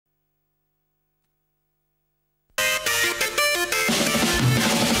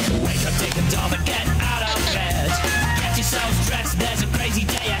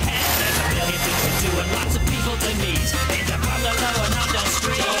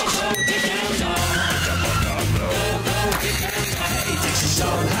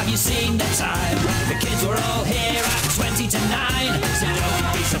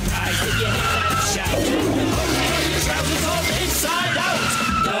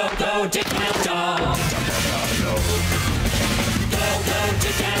go, Dick and Dog. Go, go,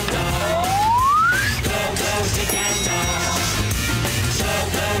 Dick and Dog. Go, go, Dick and Dog. Go,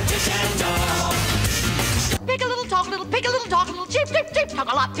 go, Dick and Dog. Pick a little, talk a little, pick a little, talk a little, cheep, cheep, cheep,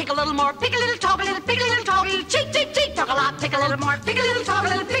 talk a lot, pick a little more, pick a little, talk a little, pick a little, talk a little, cheep, cheep, cheep, talk a lot, pick a little more, pick a little, talk a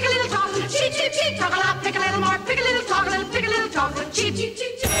little, pick a little, talk a little, cheep, cheep, cheep, talk a lot, pick a little more, pick a little, talk a little, pick a little, talk a little, cheep, cheep,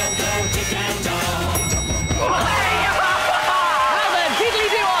 cheep, cheep. Go, go, Dick and Dog. How the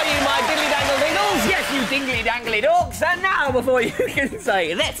diddly-do are you, my diddly-dangle-dingles? Yes, you dingly-dangly-dorks. And now, before you can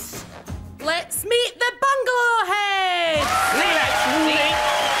say this, Let's meet the bungalow head! let's meet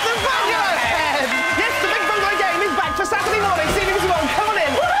The Bungalow Head! Yes, the big bungalow game is back for Saturday morning. See you tomorrow. Come on in.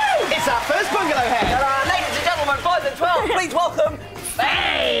 It's our first Bungalow Head. ladies and gentlemen, 5 and 12, please welcome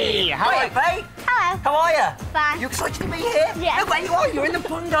Faye! How are you, Faye? Hello. How are you? Fine. You excited to be here? Yeah. Look where you are, you're in the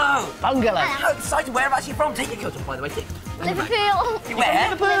bungalow. Bungalow. How excited, whereabouts are you from? Take your coat off, by the way. Liverpool. You where?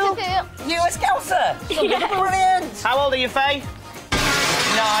 Liverpool. You a Scouser? Brilliant! How old are you, Faye?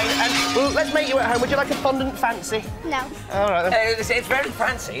 9. And well, let's meet you at home. Would you like a fondant fancy? No. All right then. It's very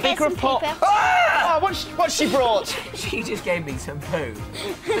fancy. Beaker of pop. paper. Ah! Oh, what's she brought? She just gave me some poo.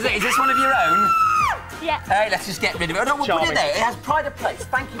 Is this one of your own? Yeah. Hey, let's just get rid of it. No, we'll put it Charming. there. It has pride of place.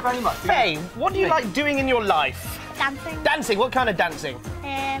 Thank you very much. Faye, what do you like doing in your life? Dancing. Dancing. What kind of dancing?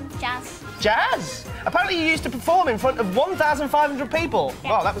 Jazz. Jazz. Apparently you used to perform in front of 1,500 people.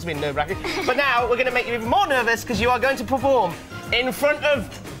 Yeah. Well, that must be nerve-wracking. But now we're going to make you even more nervous because you are going to perform in front of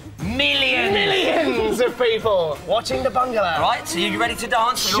millions of people watching the bungalow. All right, so you ready to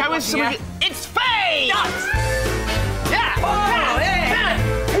dance? Show us some of it. It's Faye! Dance! Yeah! Oh, yeah!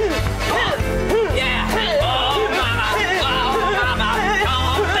 Yeah! Oh, mama! Oh, mama! Come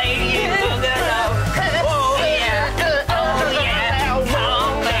on, baby, in the bungalow! Oh, yeah! Oh, yeah! Come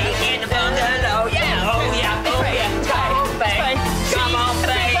on, baby, in the bungalow! Yeah! Oh, yeah! Oh, yeah! Come on, baby! Come on,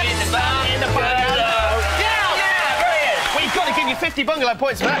 baby, in the bungalow! Yeah! Brilliant! We've got to give you 50 bungalow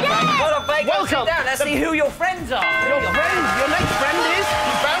points for that. Hold on, Faye, go Welcome. sit down. Let's see who your friends are. Your next friend is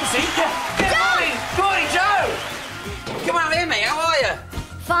Bouncy. Good morning! Good morning, Joe! Come on in, mate. How are you?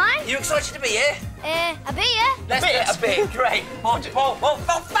 Fine. You excited to be here? A bit, yeah. Let's a bit. Great. Oh,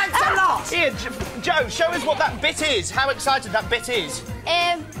 thanks a lot! Here, Joe, show us what that bit is. How excited that bit is.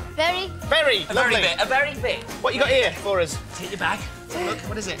 Very. Very lovely. A very bit. What you got here for us? Take your bag. Look,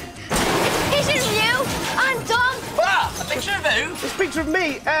 what is it? This is you. I'm Tom. Ah, a picture of who? This picture of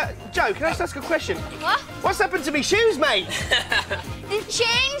me. Joe, can I just ask a question? What? What's happened to me shoes, mate? They've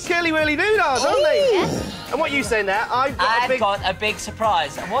changed. Curly whirly doodahs, aren't they? And what are you saying there? I've got a big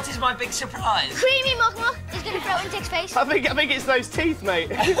surprise. And what is my big surprise? Creamy muck muck is going to throw it in Dick's face. I think it's those teeth,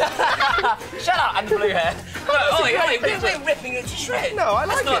 mate. Shut up, and the blue hair. We're ripping it to shreds. No, I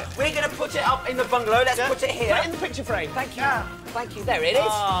like it. We're going to put it up in the bungalow. Let's put it here. Right in the picture frame. Thank you. Thank you. There it is.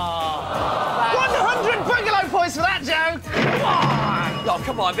 100 bungalow points for that, Joe. Oh,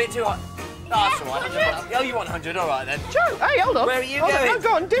 come on, a bit too hot. No, that's all right. Oh, you want 100? All right, then. Joe, hey, hold on. Where are you Hold on. going? No,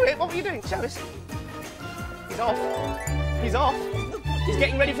 go on, do it. What were you doing? Show us. He's off. He's off. He's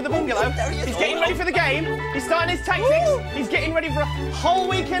getting ready for the bungalow. He's getting ready for the game. He's starting his tactics. He's getting ready for a whole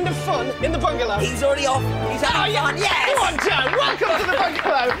weekend of fun in the bungalow. He's already off. He's having fun. Yes! Come on, Joe. Welcome to the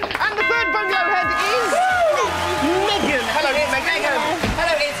bungalow. And the third bungalow head is Megan. Hello, Megan.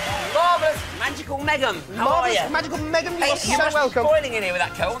 Hello, it's marvellous, magical Megan. How are you? Magical Megan, you Hey, are you so must welcome. be spoiling in here with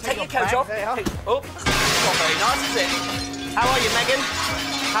that coat. Take your coat off. There you are. Oh, not very nice, is it? How are you, Megan?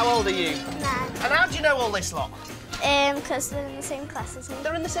 How old are you? 9. And how do you know all this lot? Because they're in the same class as me.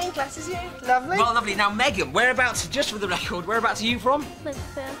 They're in the same class as you. Lovely. Well, lovely. Now, Megan, whereabouts, just for the record, whereabouts are you from?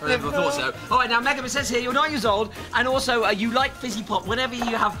 Liverpool. I thought so. All right, now, Megan, it says here you're 9 years old, and also you like fizzy pop. Whenever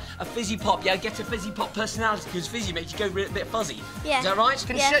you have a fizzy pop, yeah, get a fizzy pop personality, because fizzy makes you go a bit fuzzy. Yeah. Is that right?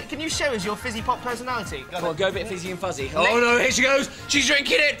 Can you show us your fizzy pop personality? Come on, go a bit fizzy and fuzzy. Oh, no, here she goes. She's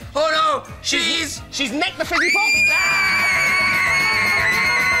drinking it. Oh, no, she's necked the fizzy pop.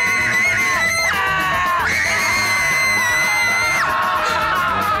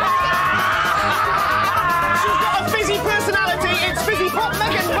 Personality, it's Fizzy Pop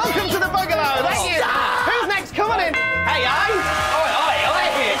Megan. Welcome to the bungalow. Thank you. Who's next? Come on in. Hey, I.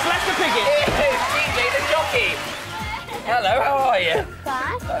 It's Lester Piggott. TJ the jockey. Hello, how are you?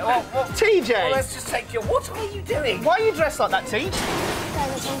 Fine. TJ. Well, let's just take your... What are you doing? Why are you dressed like that, Teach?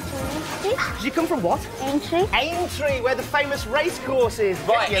 Did you come from what? Aintree. Aintree, where the famous race course is.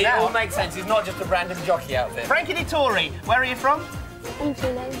 Right, Get you it now. all makes sense. It's not just a random jockey outfit. Frankie Dettori, where are you from?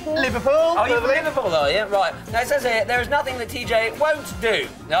 Aintree, Liverpool. Liverpool. Oh, you're from Liverpool, are you? Right. Now, it says here, there is nothing that TJ won't do.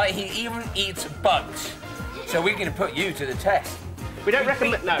 Right? He even eats bugs. So we're going to put you to the test. We don't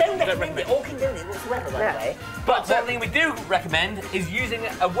recommend. No, Don't we don't recommend recommend it or condone it whatsoever, by the way. But, But one thing we do recommend is using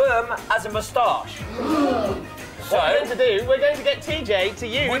a worm as a moustache. What we're going to do, we're going to get TJ to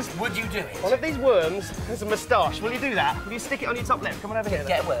use Would you do it? one of these worms as a moustache. Will you do that? Will you stick it on your top lip? Come on over here.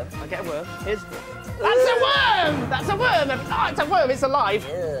 Get a worm. I'll get a worm. Here's... That's a worm! That's a worm! Oh, it's a worm, it's alive.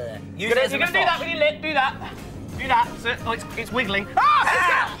 You're going to do that with your lip, do that. Do that. Oh, it's wiggling.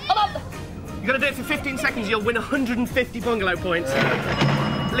 Ah! Hold on! You're going to do it for 15 seconds, you'll win 150 bungalow points.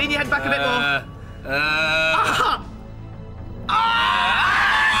 Lean your head back a bit more. Ah! Ah!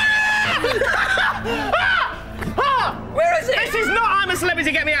 Where is it? This is not I'm a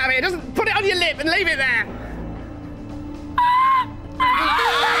Celebrity, get me out of here. Just put it on your lip and leave it there.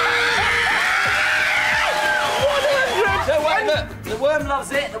 So look, the worm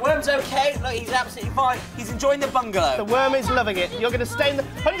loves it. The worm's okay. Look, he's absolutely fine. He's enjoying the bungalow. The worm is loving it. You're going to stay in the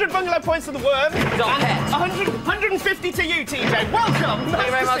 100 bungalow points to the worm. He's our pet. 150 to you, TJ. Welcome. Thank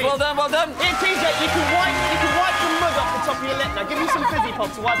you very much. Well done, well done. Here, TJ, you can wipe the mud off the top of your lip now. Give me some fizzy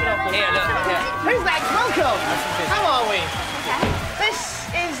pop to wipe it off. Here, look. Here. Who's next? Welcome. How are we? This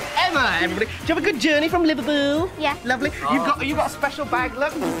is Emma, everybody. Do you have a good journey from Liverpool? Yeah. Lovely. You've got a special bag.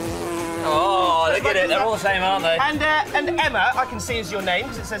 Look. Oh, look at it. They're all the same, aren't they? And Emma, I can see is your name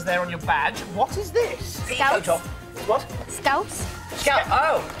because it says there on your badge. What is this? Scouts. What? Scouts. Scout.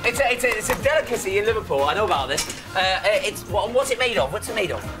 Oh, it's a delicacy in Liverpool. I know about this. What's it made of? What's it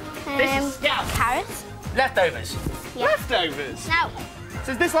made of? This is scout. Carrots. Leftovers. Yeah. Leftovers. No.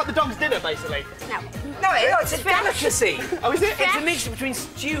 So is this like the dog's dinner, basically? No. No, it's a delicacy. Oh, is it? It's a mixture between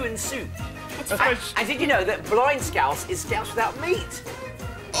stew and soup. It's I fresh. suppose- And did you know that blind scouse is scouse without meat?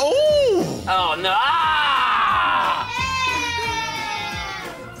 Oh! Oh no! Ah!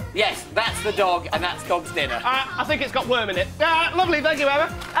 Yes, that's the dog, and that's dog's dinner. I think it's got worm in it. Lovely, thank you, Emma.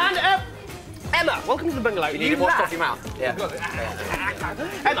 And Emma, welcome to the bungalow. You need to wash off your mouth. Yeah.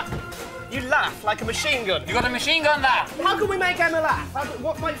 Emma, you laugh like a machine gun. You got a machine gun there. How can we make Emma laugh?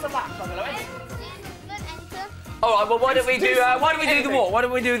 What makes her laugh, by the way? All right. Well, why don't we do the walk? Why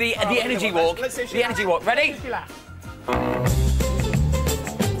don't we do the energy walk? Let's see if she The energy walk. Ready? She laughs.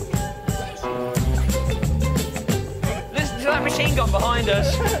 Listen to that machine gun behind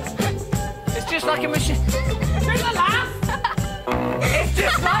us. It's just like a machine. Don't laugh! It's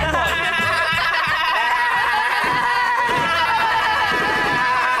just like one.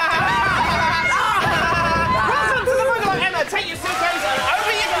 Welcome to the bungalow, Emma. Take your suitcase and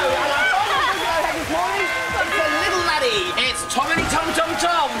over you go. And I found the bungalow head this morning. It's a little laddie. It's Tommy Tom Tom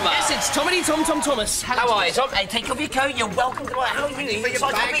Tom. Yes, it's Tommy Tom Tom Thomas. How are you, Tom? Hey, take off your coat. You're welcome to. How are you? Are you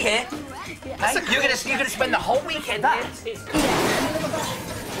excited to be here? Hey, you're gonna spend the whole weekend here.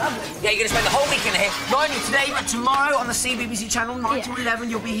 Yeah, you're gonna spend the whole weekend here. Not only today, but tomorrow on the CBBC channel, 9 to 11,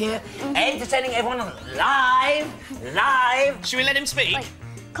 you'll be here, entertaining everyone live. Should we let him speak? Wait,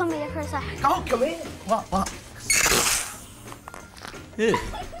 come here for a sec. Oh, come here. What?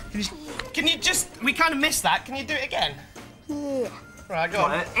 Can you just... We kind of missed that. Can you do it again? Yeah. Right, go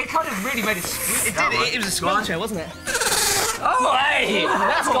on. It kind of really made it squeak. It did. It was a squelcher, wasn't it? Oh, hey!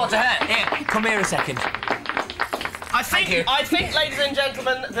 That's got to hurt. Here, come here a second. I think, ladies and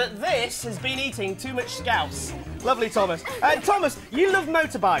gentlemen, that this has been eating too much Scouse. Lovely, Thomas. Thomas, you love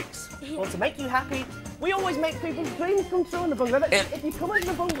motorbikes. Well, to make you happy, we always make people's dreams come true in the bungalow. If you come into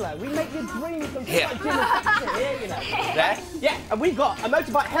the bungalow, we make your dreams come true. Here. Like Jim's picture here, you know. There. Yeah, and we've got a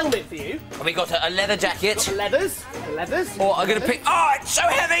motorbike helmet for you. And we got a leather jacket. The leathers. Oh, I'm gonna pick. Oh, it's so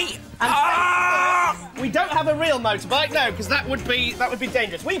heavy! Ah! We don't have a real motorbike, no, because that would be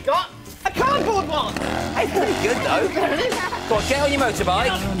dangerous. We've got a cardboard one. It's pretty good though. Go on, get on your motorbike.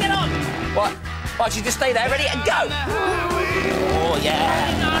 Get on. What? Right, you just stay there, ready, and go. Oh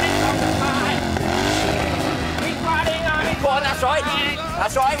yeah. Go on, that's right.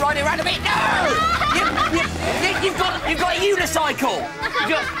 That's right. Ride it around a bit. No! You've got a unicycle.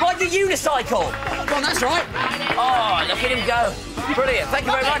 Ride the unicycle. Go on, that's right. Oh, look at him go. Brilliant. Thank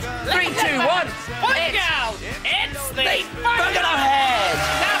you very much. 3, 2, 1. It's the Bungalow Head.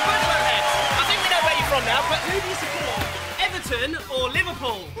 Now, Bungalow Head. I think we know where you're from now, but who do you support? Everton or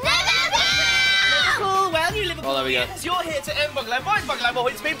Liverpool? Liverpool. Well, you Liverpool. Oh, there we go. You're here to earn Bungalow Boys, Bungalow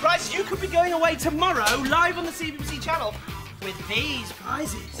Boys. It's been prizes. You could be going away tomorrow live on the CBBC channel with these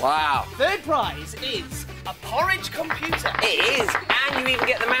prizes. Wow. Third prize is a porridge computer. It is, and you even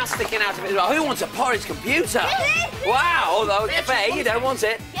get the mouse sticking out of it as well. Who wants a porridge computer? Wow, although, Faye, you don't want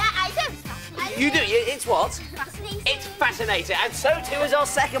it. Yeah, I do. You do, it's what? Fascinating. It's fascinating, and so too is our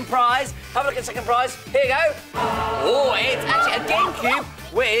second prize. Have a look at the second prize. Here you go. Oh, it's actually a GameCube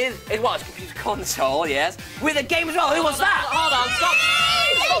with, it's a computer console, yes, with a game as well. Who wants that? Hold on,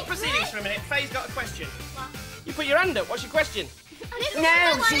 stop proceedings for a minute. Faye's got a question. You put your hand up. What's your question?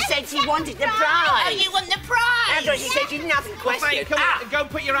 No, she said she wanted the prize. Oh, you want the prize? That's what she said. She's nothing Well, question. mate, come on, go and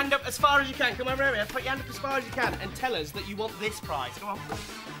put your hand up as far as you can. Come over here. Put your hand up as far as you can and tell us that you want this prize. Come on.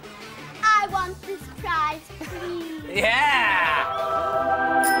 I want this prize, please. Yeah.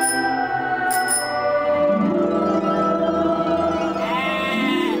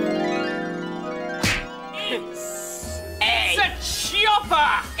 It's a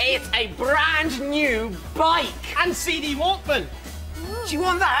chopper! It's a brand new bike. And CD Walkman. Do you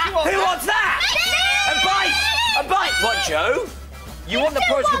want that? You want Who that? wants that? A bike! What, Joe? You want the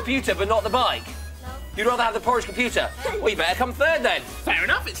porridge computer, but not the bike? No. You'd rather have the porridge computer? Well, you better come third then. Fair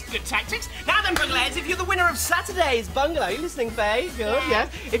enough, it's good tactics. Now then, Bungalowheads, if you're the winner of Saturday's Bungalow, you listening, Faye? Good, yes.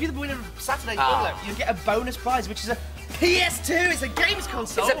 If you're the winner of Saturday's Bungalow, you get a bonus prize, which is a PS2. It's a games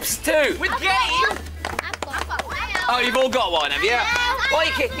console. It's a PS2. With game. Oh, you've all got one, have you? Well,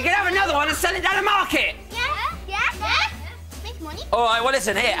 you can have another one and sell it down the market. Make money. All right, well,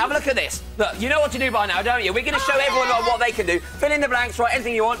 listen, here, have a look at this. Look, you know what to do by now, don't you? We're going to show everyone what they can do. Fill in the blanks, write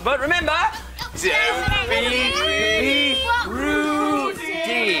anything you want, but remember... Don't be Rudy.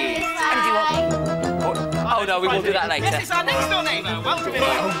 Anything you want. Oh, no, we will do that later. Yes, it's our next door neighbour. Welcome in.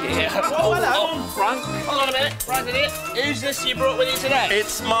 Yeah. Oh, hello. Oh, Frank. Hold on a minute. Right, idiot. Who's this you brought with you today?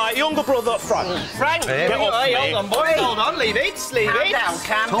 It's my younger brother, Frank. Frank. Get off Hey, me. hold on, boy. Hold on. Leave it. Leave it.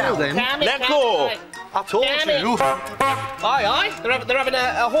 Told him. Let go. I told you. Aye. They're having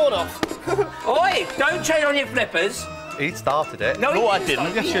a horn off. Oi, don't change on your flippers. He started it. No, I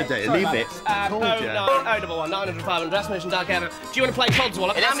didn't. Yes, you did. Leave it. Told you. 091 900 500 exclamation dark error. Do you want to play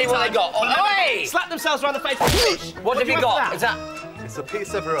Codswallop? Let's see what they got. Oi! Slap themselves around the face with a fish. What have you got? Is that It's a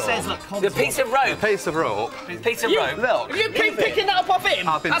piece of rope. Says, look, the piece of rope? Piece of rope. Piece of rope. Look. Have you been picking that up off him?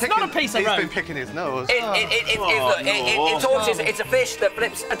 That's not a piece of rope. He's been picking his nose. It torches. It's a fish that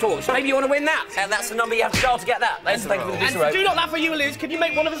flips a torch. Maybe you want to win that, and that's the number you have to dial to get that. Let's thank you for the piece of rope. And do not laugh or you will lose. Can you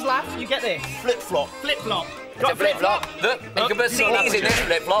make one of us laugh? You get this. Flip-flop. Flip-flop. It's a flip-flop. Look, you can put CDs in this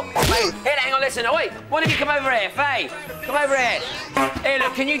flip-flop. Here, hang on, listen. Oh, wait, one of you come over here. Faye, come over here. Here,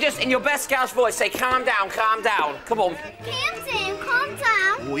 look, can you just, in your best Scouse voice, say, calm down, calm down. Come on. Calm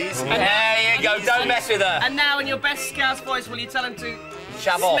down. There you go, don't mess with her. And now, in your best Scouse voice, will you tell them to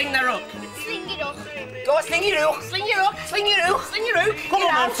Shove off. sling their hook? Sling it up. Go on, sling your hook. Sling your hook. Sling your hook. Sling your hook. Come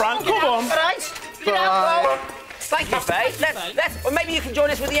on, then, Frank. Come on. All right. Get out. Thank you, Faye. Let's, or maybe you can join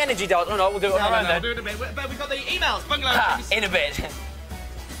us with the energy dance. Oh, no, we'll do it on our own No, then. do it a bit. But we've got the emails. Bungalow. In a bit.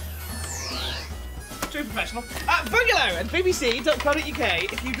 True professional. Bungalow@bbc.co.uk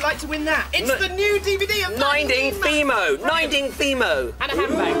if you'd like to win that. It's the new DVD of Ninding Themo. Ninding Themo. and a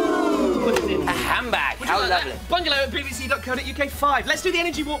handbag. Put it in. A handbag. Would you How like lovely. that? Bungalow@bbc.co.uk 5. Let's do the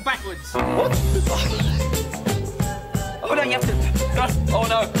energy walk backwards. What? Oh, no, you have to... Oh,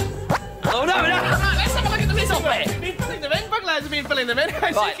 no. Oh, no, no. Right, let's have a look at the results. Stop it. We've been filling them in. Bungalows have been filling them in.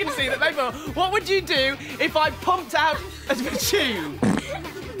 As Right. you can see that they've got. What would you do if I pumped out a chew?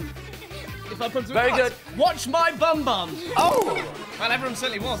 If I pumped out Very good. Watch my bum bum. Oh. Well, everyone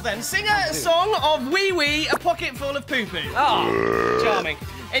certainly was then. Sing a song of Wee Wee, a pocket full of poo poo. Oh. Charming.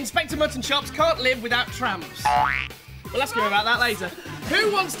 Inspector Mutton Chops can't live without tramps. We'll ask him about that later.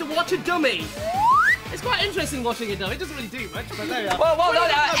 Who wants to watch a dummy? It's quite interesting watching a dummy. It doesn't really do much, but there we are. Well,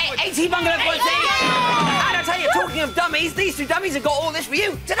 80 Bungalow points in. And I tell you, talking of dummies, these two dummies have got all this for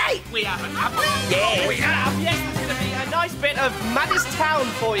you today. We haven't, have we? Yes. We have. Yes, there's going to be a nice bit of Maddest Town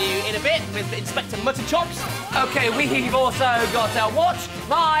for you in a bit with Inspector Mutton Chops. Okay, we've also got Watch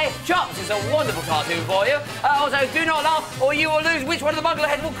My Chops. It's a wonderful cartoon for you. Also, do not laugh or you will lose. Which one of the Bungalow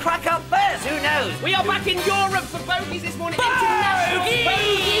heads will crack up first? Who knows? We are back in Europe for Bogies this morning. International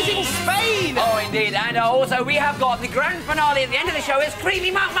Bogies in Spain. Oh, indeed. And also, we have got the grand finale at the end of the show. It's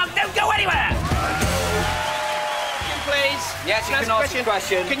Creamy Mark Mark. Don't go anywhere. Please. Yes, you can ask a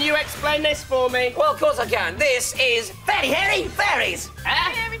question. Can you explain this for me? Well, of course I can. This is Very Hairy Fairies.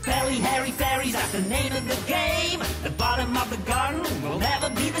 Very hairy fairies, that's the name of the game. The bottom of the garden will never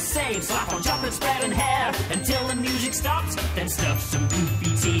be the same. Slap on chocolate spread and hair until the music stops. Then stuff some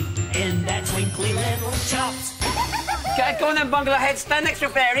goofy teeth in their twinkly little chops. Okay, go on then, Bungalow head. Stand next to a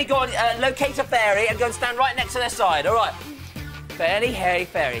fairy. Go on, locate a fairy and go and stand right next to their side. All right. Very hairy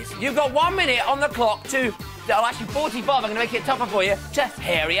fairies. You've got 1 minute on the clock to... Oh, actually 45, I'm going to make it tougher for you. Just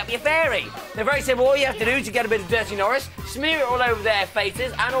hairy up your fairy. They're very simple. All you have to do is to get a bit of Dirty Norris, smear it all over their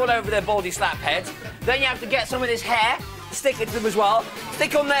faces and all over their baldy slap heads. Then you have to get some of this hair, stick it to them as well,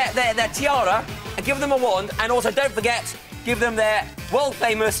 stick on their tiara and give them a wand. And also, don't forget, give them their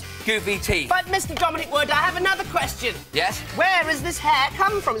world-famous goofy teeth. But, Mr. Dominic Wood, I have another question. Yes? Where has this hair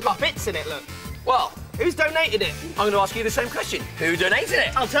come from? It's got bits in it, look. Well, Who's donated it? I'm going to ask you the same question. Who donated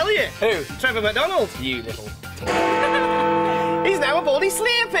it? I'll tell you. Who? Trevor McDonald. You little... He's now my baldy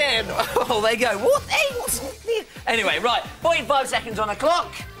sleeping. Oh, there you go. What? Hey, what's... Anyway, right. 45 seconds on the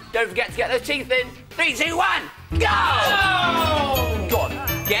clock. Don't forget to get those teeth in. 3, 2, 1, go! Oh! Go on,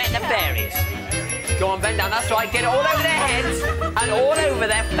 get the fairies. Go on, bend down, that's right. Get it all over their heads and all over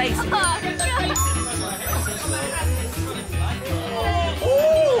their faces.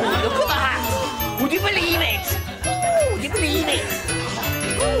 Oh, look at that! Would you believe it? Oh, would you believe it?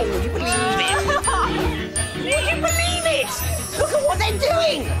 Oh, would you believe it? Would you believe it? Look at what they're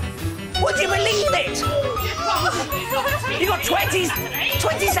doing! Would you believe it? You've got 20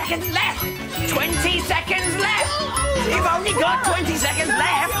 seconds left! 20 seconds left! You've only got 20 seconds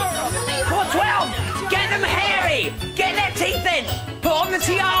left! Come on, 12! Get them hairy! Get their teeth in! Put on the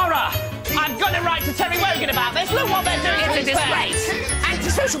tiara! I've got it right to Terry Wogan about this. Look what they're doing. It's a disgrace!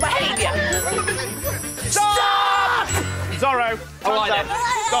 Antisocial behaviour! Stop! Zorro. All right then.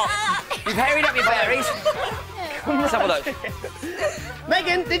 Stop. You've harried up your fairies. Let's have a look.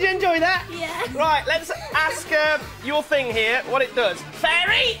 Megan, did you enjoy that? Yeah. Right, let's ask your thing here what it does.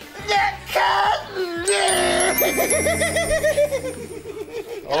 Fairy!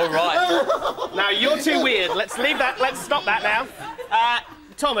 All right. Now, you're too weird. Let's leave that. Let's stop that now.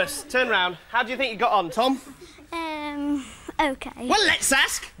 Thomas, turn round. How do you think you got on, Tom? Okay. Well, let's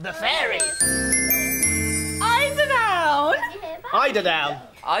ask the fairies. Eyes down. Eider down.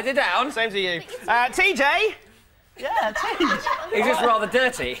 Eider down. Same to you. TJ? Yeah, TJ. He's just rather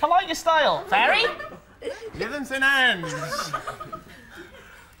dirty. I like your style. Fairy? Livingston ends.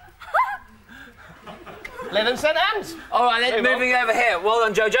 Livingston and. All right, then, moving over here. Well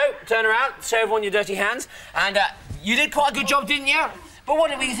done, Jojo. Turn around, show everyone your dirty hands. And you did quite a good job, didn't you? But what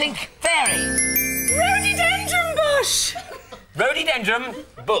did we think? Fairy? Rhododendron bush. Rhododendron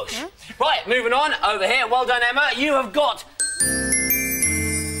bush. Right, moving on. Over here. Well done, Emma. You have got...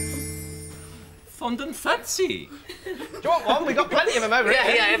 Fondant fancy. Do you want one? We've got plenty of them over here.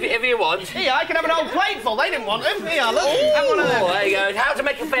 Yeah, if you want. Here, I can have an old plate full. They didn't want them. Here, look. Have one of them. Oh, there you go. How to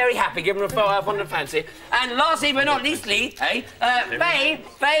make a fairy happy, give them a fondant fancy. And lastly but not leastly, Faye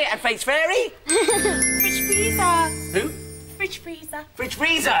and Faye's fairy. Fridge freezer. Who? Fridge freezer. Fridge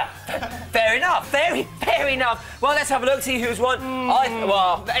freezer. Fair enough. Fair enough. Well, let's have a look, see who's won.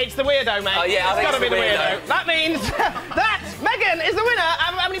 Well, it's the weirdo, mate. Oh, yeah, I think it's got to be it's the the weirdo. weirdo. That means that Megan is the winner.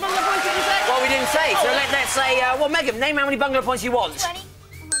 How many bungalow points did you say? well, we didn't say. So let's say, well, Megan, name how many bungalow points you want. 20.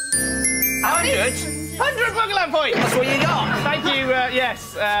 100. 100 bungalow points. That's what you got. Thank you.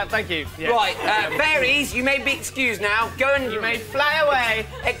 Yes. Thank you. Yes. Right, fairies, you may be excused now. Go and You may fly away.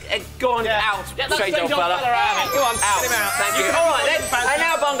 go on out, Get that straight old strange old fella. fella out. Go on, Out. get him out. Thank you. You can All right then. fancy. And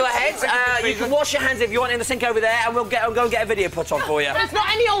now, bungalow heads, you can wash your hands if you want in the sink over there, and we'll go and get a video put on for you. But it's not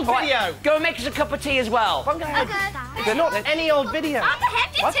any old All right, video. go and make us a cup of tea as well. Bungalow heads. It's not any old video. I'm the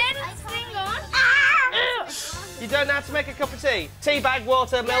head you What? turn this thing on. You don't know how to make a cup of tea. Tea bag,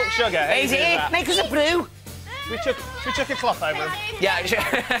 water, milk, sugar. Easy, make us a brew. Should we chuck a cloth over him? Yeah,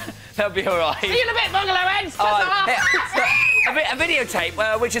 that'll be all right. See you in a bit, bungalow heads. Here, a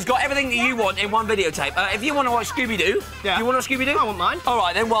videotape which has got everything that you want in one videotape. If you want to watch Scooby-Doo, Yeah. you want to watch Scooby-Doo? I want mine. All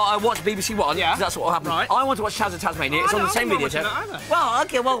right, then, well, I watch BBC One, Yeah. 'cause that's what will happen. Right. I want to watch Taz of Tasmania. It's on the same I'm not watching videotape. that either. Well,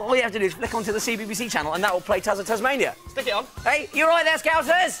 OK, well, all you have to do is flick onto the CBBC channel and that will play Taz of Tasmania. Stick it on. Hey, you right there,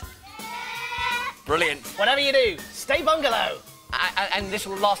 Scousers? Brilliant. Whatever you do, stay bungalow. And this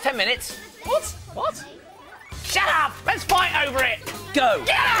will last 10 minutes. What? What? Shut up! Let's fight over it. Go!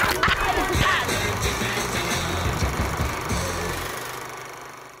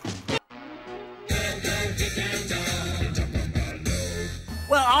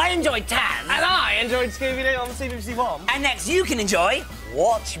 Well, I enjoyed Taz. And I enjoyed Scooby-Doo on CBBC One. And next you can enjoy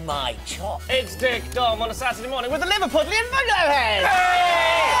Watch My Chop. It's Dick Dom on a Saturday morning with the Liverpudlian bungalow head.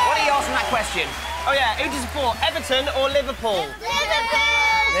 What are you asking that question? Oh yeah, who do you support, Everton or Liverpool?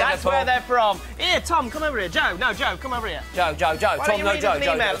 Liverpool. That's where they're from. Here, Tom, come over here. Joe, no, Joe, come over here. Joe. Why don't Tom, you no, read Joe. us an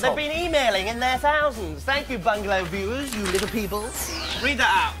email? Tom. They've been emailing in their thousands. Thank you, bungalow viewers, you little people. Read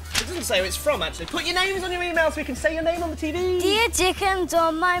that out. It doesn't say who it's from, actually. Put your names on your email so we can say your name on the TV. Dear Dick and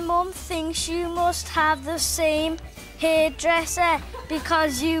Dom, my mum thinks you must have the same hairdresser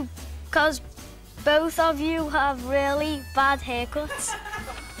because both of you have really bad haircuts.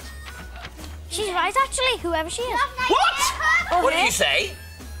 She's right, actually, whoever she is. What? What did you say?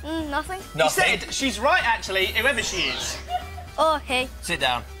 Nothing. You said she's right, actually, whoever she is. Oh, hey. Sit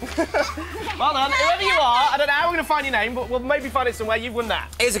down. Well done. Whoever you are, I don't know how we're going to find your name, but we'll maybe find it somewhere. You've won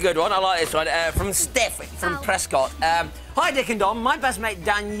that. Here's a good one. I like this one. From Steph from Prescott. Hi, Dick and Dom. My best mate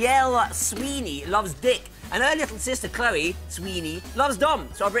Danielle Sweeney loves Dick, and her little sister Chloe Sweeney loves Dom.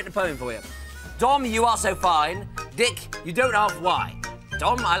 So I've written a poem for you. Dom, you are so fine. Dick, you don't half why.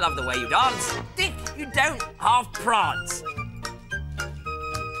 Dom, I love the way you dance. Dick, you don't half prance.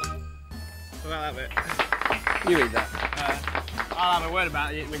 about that bit. You read that. I'll have a word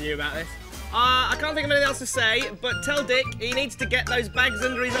with you about this. I can't think of anything else to say, but tell Dick he needs to get those bags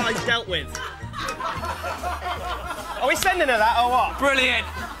under his eyes dealt with. Are we sending her that or what? Brilliant.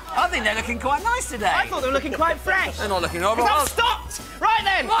 I think they're looking quite nice today. I thought they were looking quite fresh. They're not looking horrible. I've stopped! Right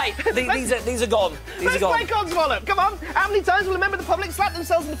then! Right, these are gone. Let's play Codswallop. Come on. How many times will a member of the public slap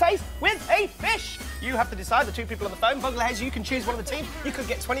themselves in the face with a fish? You have to decide, the two people on the phone. Bungalow heads, you can choose one of the team. You could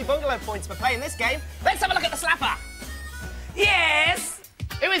get 20 Bungalow points for playing this game. Let's have a look at the slapper. Yes!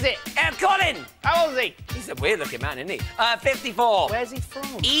 Who is it? Colin! How old is he? He's a weird-looking man, isn't he? 54. Where's he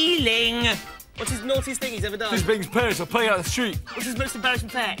from? Ealing. What's his naughtiest thing he's ever done? His biggest parents are playing out the street. What's his most embarrassing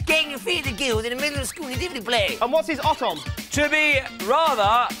fact? Getting your feet in the guild in the middle of school, you didn't play. And what's his otom? To be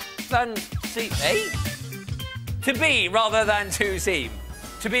rather than seem. Eh? To be rather than to seem.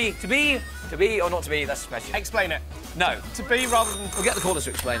 To be or not to be, that's the question. Explain it. No. To be rather than... We'll get the callers to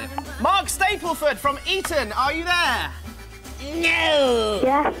explain it. Mark Stapleford from Eton, are you there? No!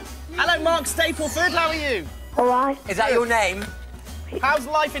 Yes. Hello, Mark Stapleford, how are you? All right. Is that your name? How's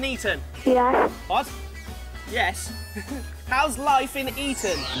life in Eton? Yes. What? Yes. How's life in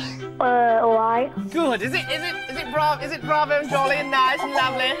Eton? All right. Good. Is it bravo and jolly and nice and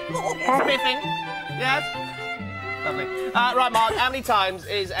lovely? Spiffing? Yes? Lovely. Right, Mark, how many times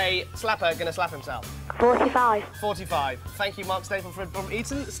is a slapper going to slap himself? 45. 45. Thank you, Mark Stapleford from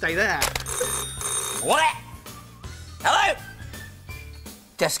Eton. Stay there. What? Hello?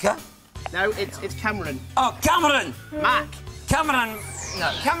 Jessica? No, it's Cameron. Oh, Cameron! Mac.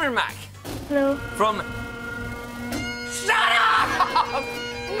 Cameron Mack. Hello. From... Shut up!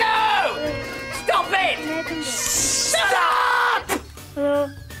 No! Stop it! Shut up! Hello.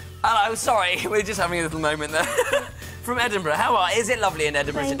 Hello, sorry, we're just having a little moment there. From Edinburgh, is it lovely in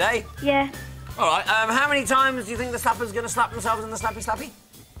Edinburgh today? Yeah. All right, how many times do you think the slapper's going to slap themselves in the slappy slappy?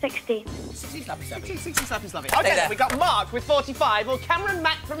 60. 60 slappy slappy. 60 slappy slappy. Okay, then we got Mark with 45 or Cameron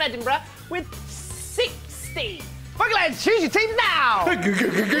Mack from Edinburgh with 60. Bungalow, choose your team now! Go!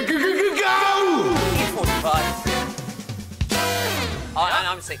 45. And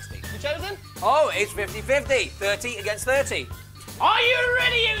I'm 60. You chosen? Oh, it's 50-50. 30 against 30. Are you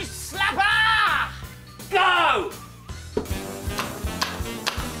ready, you slapper? Go!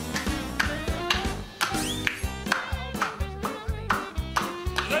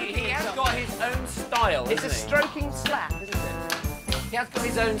 He has got his own style, It's a hasn't he? stroking slap, isn't it? He has got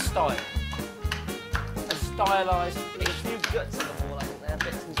his own style. A stylised... A few guts in the ball, I think there,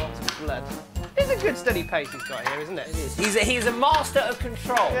 bits and bobs of blood. It's a good steady pace he's got here, isn't it? It is. He's a master of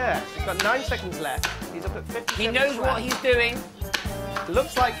control. Yeah, he's got 9 seconds left. He's up at 50. He knows what he's doing.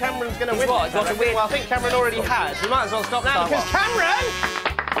 Looks like Cameron's going to win. what? this, Got I to win? Well, I think Cameron already has. We might as well stop now Stop because what?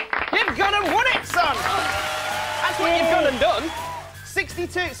 Cameron, you've gone and won it, son. That's what you've gone and done.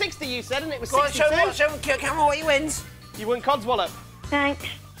 60 you said, and it was 62. Show Cameron what he wins. You won Codswallop. Thanks.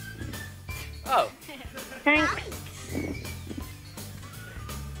 Oh. Thanks.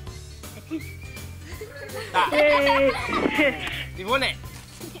 You won it.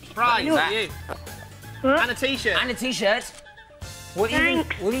 Prize for you. What? And a t-shirt. And a t-shirt.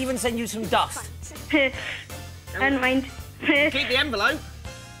 We'll even send you some dust. Don't mind. Keep the envelope.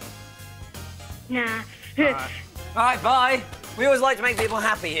 Nah. All right, bye. We always like to make people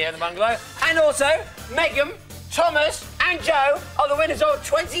happy here in the bungalow. And also, Megan, Thomas and Joe are the winners of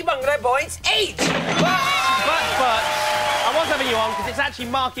 20 bungalow points each. But, I was having you on because it's actually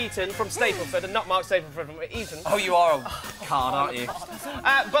Mark Eaton from Stapleford and not Mark Stapleford from Eton. Oh, you are a card, aren't you?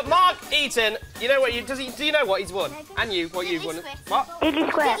 But Mark Eaton, you know what? Do you know what he's won? And you, what you've won? What? Diddly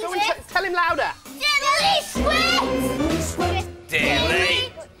square. Go and tell him louder. Diddly squid!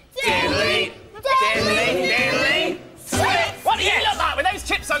 Diddly, diddly, diddly, diddly. What do you look like with those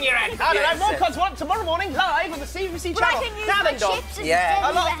chips on your head? I don't know. More Codswallop tomorrow morning live on the CBC channel. Now then, Dom. Yeah.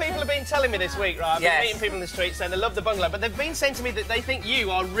 A lot of people have been telling me this week, right? I've been Yes. meeting people in the street saying they love the bungalow, but they've been saying to me that they think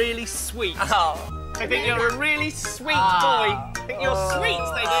you are really sweet. Oh. They think you're a really sweet boy. They think you're sweet,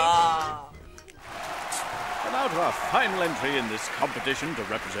 they do. And out of our final entry in this competition to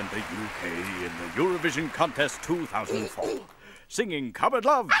represent the UK in the Eurovision Contest 2004, singing Cupboard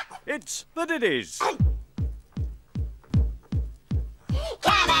Love, it's the Diddies.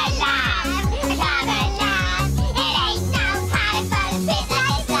 Come along, it ain't no party for the big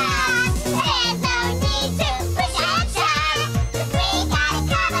like love. There's no need to push our time. We gotta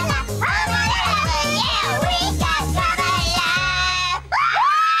come along, yeah, we got come along. Come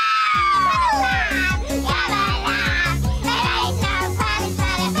along, it ain't no party for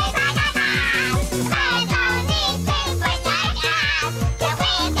the big like love. There's no need to push our time. Yeah, we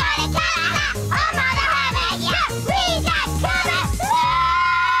gotta come along, oh mother heaven, yeah, we got come along.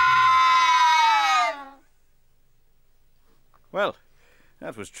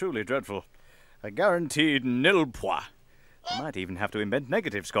 That was truly dreadful. A guaranteed nil point. I might even have to invent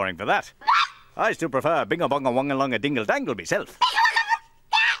negative scoring for that. I still prefer bingo bongo wonga longa dingle dangle myself.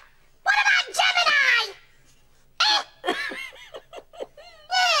 What about Gemini?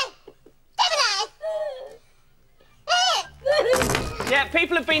 Yeah,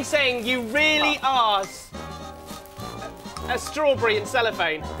 people have been saying you really are a strawberry in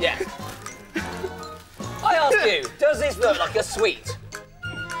cellophane. Yeah. I ask you, does this look like a sweet?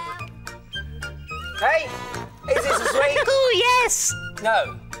 Hey? Is this a sweet? Oh, yes!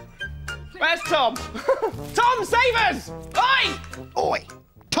 No. Where's Tom? Tom, save us! Oi! Oi,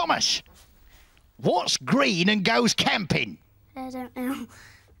 Thomas, what's green and goes camping? I don't know.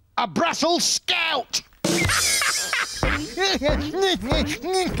 A Brussels scout!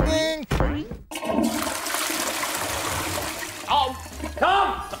 Tom!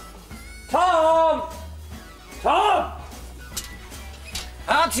 Tom! Tom! Tom!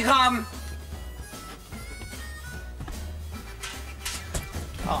 Out you come!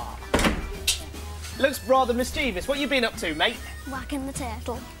 Looks rather mischievous. What you been up to, mate? Whacking the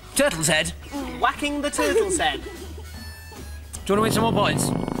turtle. Turtle's head. Whacking the turtle's head. Do you want to win some more points?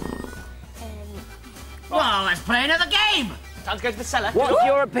 Well, let's play another game! Time to go to the cellar. What's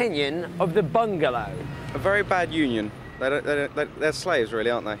your opinion of the bungalow? A very bad union. They're slaves, really,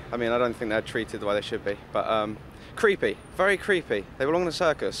 aren't they? I mean, I don't think they're treated the way they should be. But creepy, very creepy. They belong in a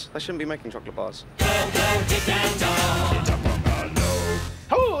circus. They shouldn't be making chocolate bars.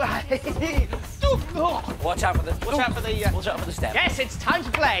 Watch out for the step. Yes, it's time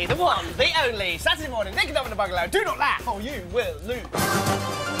to play the one, the only Saturday morning Nick and Dom in the Bungalow. Do not laugh, or you will lose.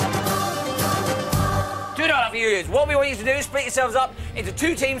 Do not have you. What we want you to do is split yourselves up into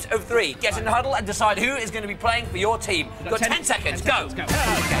 2 teams of 3. Get in the huddle and decide who is going to be playing for your team. You've got 10 seconds. Go. 9, 8, 7,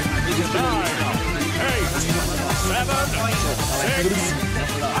 6,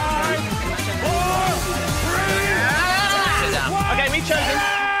 5, 4, 3, 2, 1. Okay, we've chosen.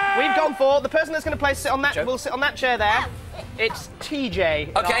 We've gone for the person that's going to play will sit on that chair there. It's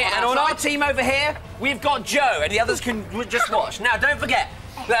TJ. Okay, and on our team over here, we've got Joe, and the others can just watch. Now, don't forget,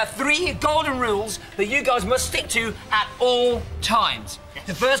 there are 3 golden rules that you guys must stick to at all times.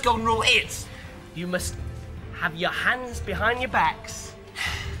 The first golden rule is... You must have your hands behind your backs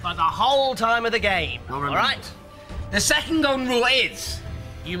for the whole time of the game, all right? The second golden rule is...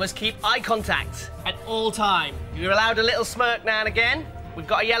 You must keep eye contact at all time. You're allowed a little smirk now and again. We've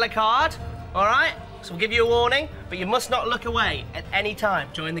got a yellow card, all right? So we'll give you a warning, but you must not look away at any time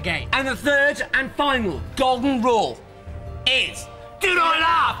during the game. And the third and final golden rule is... Do not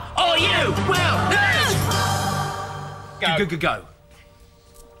laugh, or you will lose! Go.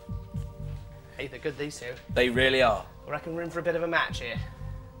 Hey, they're good, these two. They really are. I reckon we're in for a bit of a match here.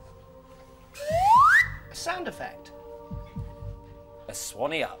 A sound effect. A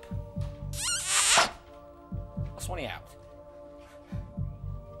swanny up. A swanny out.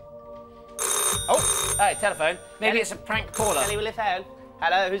 Oh! Hey, telephone. Maybe Ellie- it's a prank caller. Ellie, will you phone?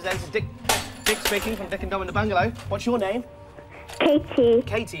 Hello, who's there? This is Dick speaking from Dick and Dom in the Bungalow. What's your name? Katie.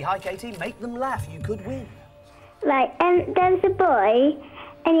 Katie. Hi, Katie. Make them laugh. You could win. Right, there was a boy,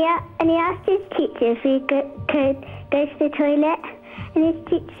 and he asked his teacher if he could go to the toilet, and his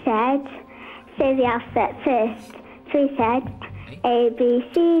teacher said, say the alphabet first. So he said, A, B,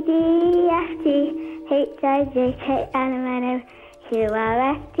 C, D, E, F, G, H, I, J, K, L, M, N, O, Q,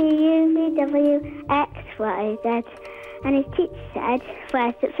 R, S, T, U, V, W, X, Y, Z. And his teacher said,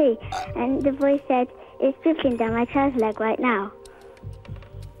 where's the V? And the boy said, it's dripping down my child's leg right now.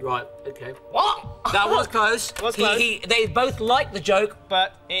 Right, okay. What? That was close. Was close. They both liked the joke.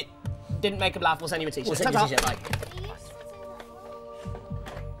 But it didn't make them laugh. We'll send you a t-shirt. We'll send you a t-shirt, Mike.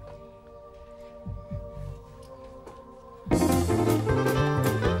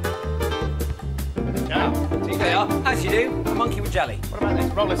 They are, as you do, a monkey with jelly. What about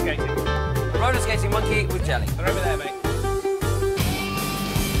this? Roller skating. A roller skating monkey with jelly. They're over there, mate.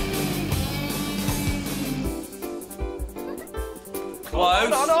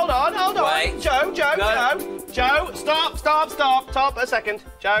 Close. Hold on. Wait. Joe, stop. Stop a second.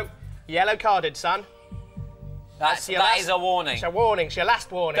 Joe, yellow carded, son. That is a warning. It's a warning. It's your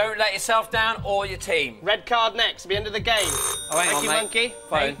last warning. Don't let yourself down or your team. Red card next, at the end of the game. Oh, hang Thank on, you, mate. monkey.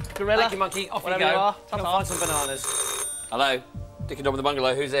 Phone. Hey, gorilla. Thank you, monkey. Off Whatever you go. you are. Go find some bananas. Hello. Dick and Dom in the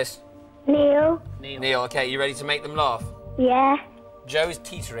Bungalow. Who's this? Neil. Neil, okay. You ready to make them laugh? Yeah. Joe is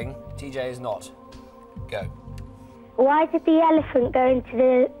teetering. TJ is not. Go. Why did the elephant go into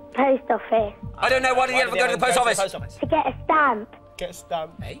the post office? I don't know. Why did the elephant go to the post office? To get a stamp. Get a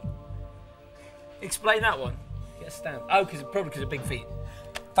stamp. Hey? Explain that one. Get a stamp. Oh, probably because of big feet.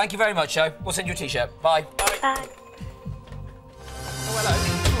 Thank you very much, Joe. We'll send you a t-shirt. Bye. Bye. Oh, hello.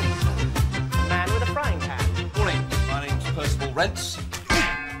 Rents.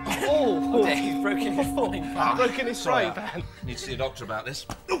 Oh, he's broken his frying pan. Broken his frying pan. Need to see a doctor about this.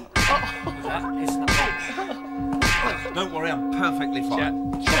 Don't worry, I'm perfectly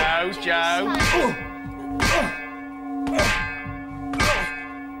fine. Joe.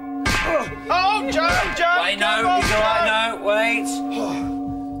 Oh, Joe! Wait, no, he's all right, no, wait.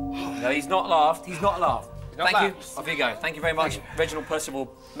 No, he's not laughed. He's not laughed. Thank you. Off you go. Thank you very much, Reginald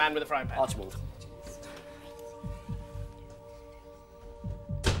Percival. Man with a frying pan. Archibald.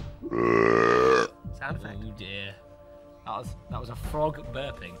 Sound effect. Oh dear. That was a frog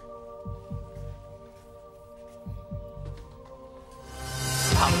burping.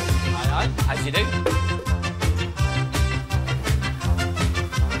 Aye. As you do.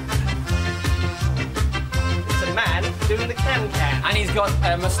 It's a man doing the can-can. And he's got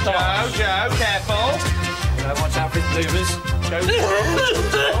a moustache. Joe, careful. So watch out for his bloomers.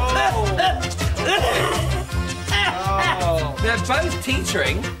 They're both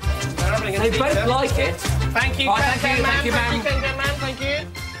teetering. They both like it. Thank you, thank you, ma'am. Thank you.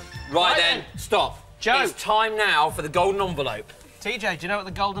 Right then, stop. Joe. It's time now for the golden envelope. TJ, do you know what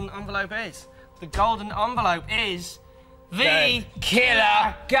the golden envelope is? The golden envelope is the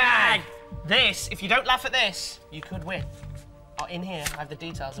killer gag. This, if you don't laugh at this, you could win. Oh, in here, I have the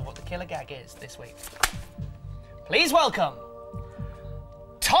details of what the killer gag is this week. Please welcome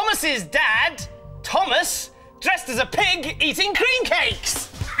Thomas's dad, Thomas, dressed as a pig eating cream cakes.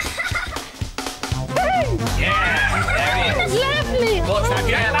 Yeah, there he is. Lovely. What's that?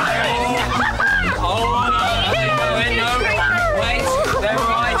 Oh, no. Wait, they're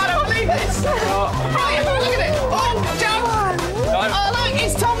right. I don't believe this. Look at it. Oh, Joe. No. Oh, look,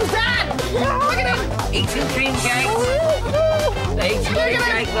 it's Tom's dad. Look at him. Eating cream cake. Eating cream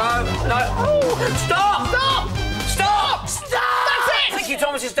cake. No. Stop. That's it. Thank you,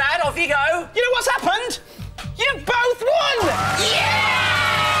 Thomas's dad. Off you go. You know what's happened? You've both won. Yeah!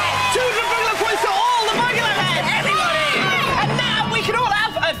 200 Bungalow points to all the Bungalow heads. Everybody. And now we can all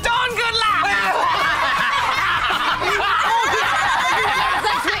have a darn good laugh.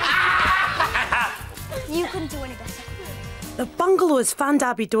 You couldn't do any better. The Bungalow is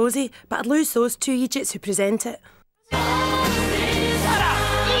fan-dabby-dozy, but I'd lose those two Egypts who present it.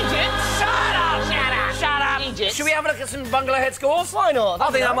 Should we have a look at some Bungalow head scores? Why not?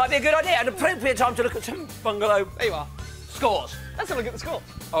 I think that might be a good idea. An appropriate time to look at some Bungalow. There you are. Scores. Let's have a look at the score.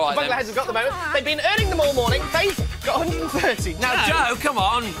 All right, the Bungalow heads have got the moment. They've been earning them all morning. They've got 130. Now, Joe, come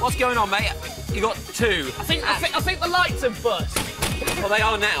on. What's going on, mate? You got 2. I think the lights have burst. Well, they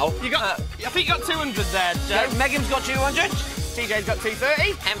are now. I think you got 200 there, Joe. Yeah, Megan's got 200. TJ's got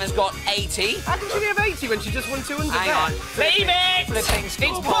 230. Emma's got 80. How can she have 80 when she just won 200 Hang there? on. Leave it!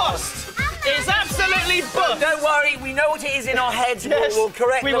 It's bust! It's absolutely bust! Don't worry, we know what it is in our heads. Yes. We'll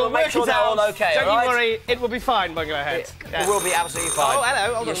correct we them will and make work sure it they're out. all okay, Don't all right? you worry, it will be fine, Bungalow Heads. It will be absolutely fine. Oh,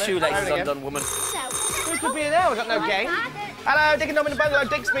 hello, hold Your on. shoelace is Again. undone, woman. Who could be there? We've got no game. Hello, Dick and Dom in the Bungalow.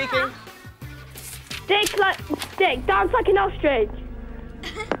 Dick speaking. Dick, dance like an ostrich.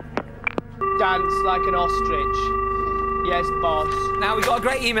 Dance like an ostrich. Yes, boss. Now, we've got a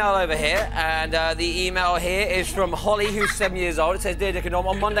great email over here, and the email here is from Holly, who's 7 years old. It says, Dear Dick and Dom,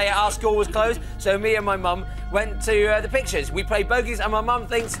 on Monday our school was closed, so me and my mum went to the pictures. We played bogeys, and my mum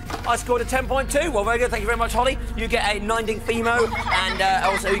thinks I scored a 10.2. Well, very good. Thank you very much, Holly. You get a 9-ding Fimo, and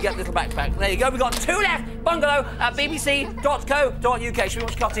also you get a little backpack. There you go. We've got 2 left. Bungalow at bbc.co.uk. Should we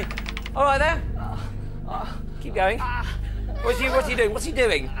watch cartoon? All right, there. Keep going. What's he doing? What's he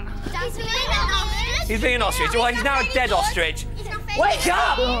doing? He's being an ostrich. Well, he's now a dead ostrich. Wake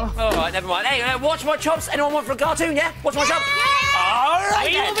up! All right, never mind. Hey, watch my chops. Anyone want for a cartoon, yeah? Watch my chops? All right,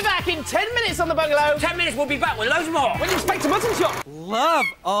 We will be back in 10 minutes on the Bungalow. 10 minutes, we'll be back with loads more. When you expect a mutton chop. Love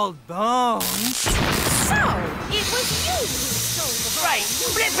old bones. So, it was you who stole the Great,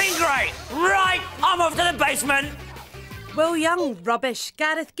 flipping great. Right, I'm off to the basement. Will Young, rubbish.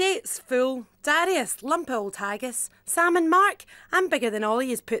 Gareth Gates, fool. Darius, lump old haggis. Sam and Mark, I'm bigger than all of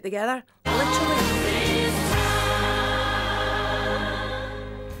yous put together. Literally.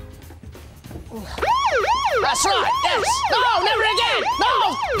 That's right, yes. No, never again.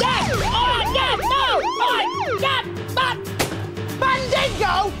 No, yes. Yes, but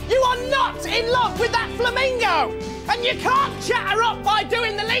Bandingo, you are not in love with that flamingo. And you can't chat her up by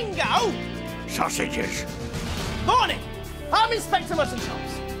doing the lingo. Sausages. Morning, I'm Inspector Mutton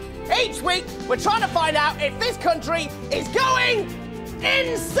Chops. Each week, we're trying to find out if this country is going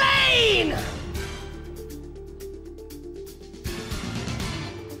insane.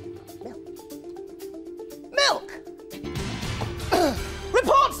 Milk.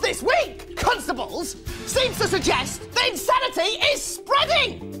 Reports this week, constables, seems to suggest that insanity is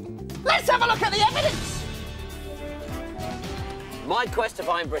spreading. Let's have a look at the evidence. My quest to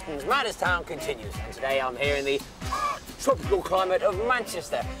find Britain's maddest town continues, and today I'm here in the tropical climate of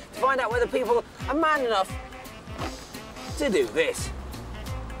Manchester to find out whether people are mad enough to do this.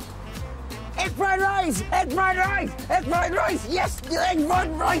 Egg fried rice! Egg fried rice! Egg fried rice! Yes, egg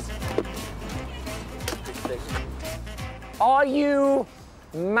fried rice! Are you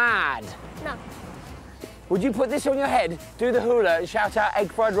mad? No. Would you put this on your head, do the hula and shout out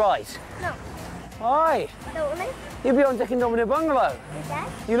egg fried rice? No. Why? Don't we? You'll be on Dick and Dominic Bungalow.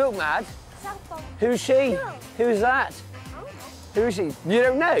 Yes. You look mad. Something. Who's she? No. Who's that? Who is she? You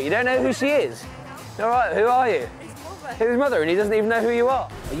don't know? You don't know who she is? No. All right, who are you? His mother. His mother, and he doesn't even know who you are.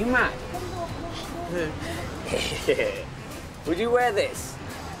 Are you mad? Would you wear this,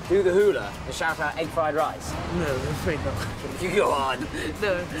 do the hula, and shout out egg fried rice? No, I'm afraid not. You go on.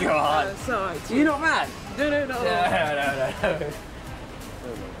 No. Go on. Sorry. You're not mad? No. No.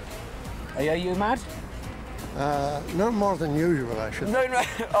 Are you mad? Not more than usual, I should. No.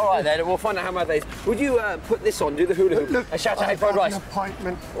 All right then, we'll find out how mad that is. Would you put this on, do the hula hoop, and shout out egg fried rice? An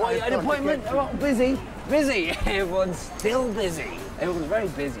appointment. Oh, an appointment? Oh, busy. Everyone's still busy. Everyone's very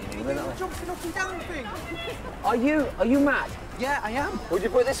busy. Jumping up and down thing. Are you mad? Yeah, I am. Would you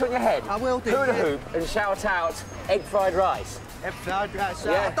put this on your head? I will do. Hula hoop and shout out egg fried rice. Egg fried rice.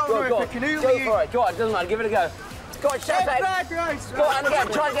 Yeah. I don't know if I can hula Go you. for it. Go on, doesn't matter. Give it a go. Go on, shout out. Egg fried rice. Go on, again.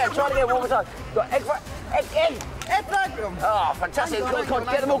 Try again. One more time. Go on, egg fried. Egg. Egg fried rice. Oh, fantastic. Come on,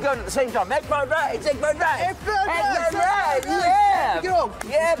 get them all going at the same time. Egg fried rice. It's egg fried rice. Egg fried rice. Yeah. Go.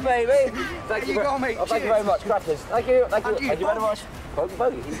 Yeah, baby. Thank you. Go, mate. Thank you very much, crackers. Thank you very much.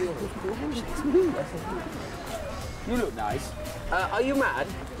 Bogey. You look nice. Are you mad?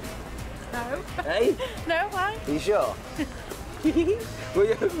 No. Hey? No, why? Are you sure?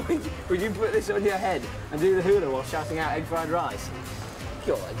 Would you put this on your head and do the hula while shouting out egg fried rice?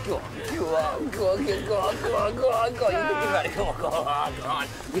 Go on. You think go on.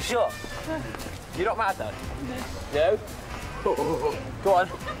 You sure? You're not mad though? No? Go on.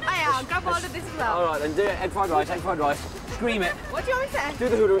 I am. Grab hold of this as well. All right, then do it. Egg fried rice. Scream it. What do you want me to say? Do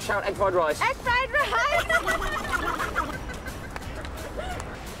the hula and shout egg fried rice. Egg fried rice!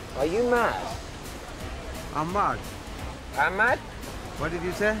 Are you mad? I'm mad. I'm mad? What did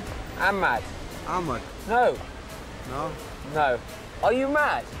you say? I'm mad. I'm mad. No. No. Are you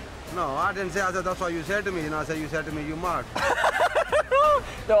mad? No, I didn't say. I said that's what you said to me. And I said you said to me, you mad.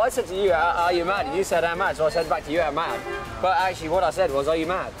 No, I said to you, are you mad? And you said I'm mad, so I said back to you, I'm mad. But actually, what I said was, are you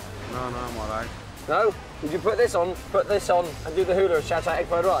mad? No, I'm all right. No? Would you put this on, and do the hula and shout out egg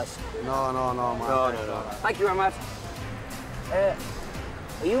fried rice? No, man. No. Thank you, Ahmad. Are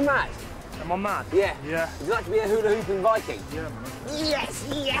you mad? Am I mad? Yeah. Yeah. Would you like to be a hula hooping Viking? Yeah, man.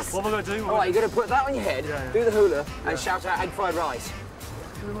 Yes! What am I going to do? All right, you're going to put that on your head, do the hula, and shout out egg fried rice.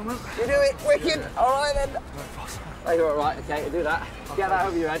 You do it, wicked! All right, then. Oh, you're all right, okay, do that. Get that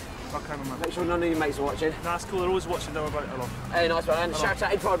over your head. Okay, man. Make sure none of your mates are watching. Nah, it's cool, they're always watching, don't worry about it. Hello. Hey, nice one, and shout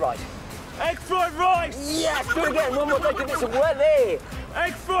out egg fried rice. Egg fried rice! Yes, do it again, one more take of this and we're there.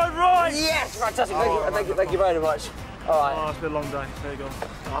 Egg fried rice! Yes, fantastic, thank you very much. All right. Oh, it's been a long day, there you go.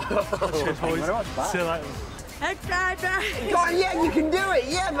 Cheers, boys. See you later. Egg fried rice! Go on, yeah, you can do it,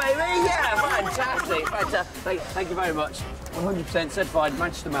 yeah, baby, yeah, fantastic. Thank you very much. 100% certified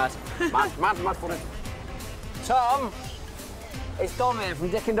Manchester mad. Mad for it. Tom, it's Dom here from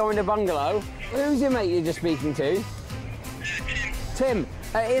Dick and Dominic Bungalow. Who's your mate you're just speaking to? Tim.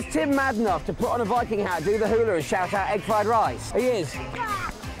 Is Tim mad enough to put on a Viking hat, do the hula and shout out egg fried rice? He is.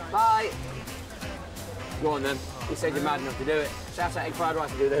 Bye. Go on then. He said you're mad enough to do it. Shout out egg fried rice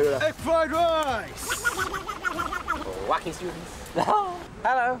and do the hula. Egg fried rice! Oh, wacky students.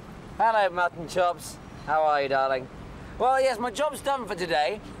 Hello, mutton chops. How are you, darling? Well, yes, my job's done for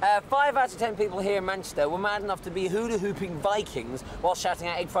today. 5 out of 10 people here in Manchester were mad enough to be hula-hooping Vikings while shouting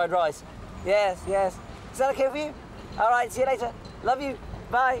out egg fried rice. Yes. Is that okay for you? All right, see you later. Love you.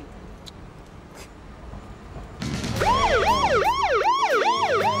 Bye.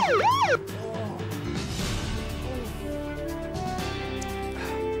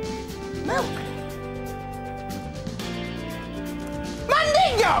 Milk.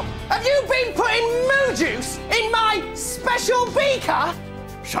 Mandingo! Have you been putting moo juice in my special beaker?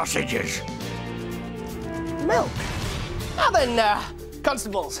 Sausages. Milk. Now then,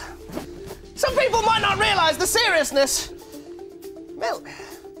 constables. Some people might not realise the seriousness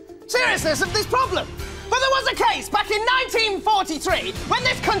of this problem. But there was a case back in 1943 when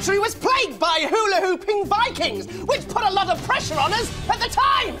this country was plagued by hula-hooping Vikings, which put a lot of pressure on us at the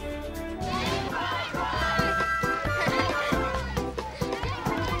time.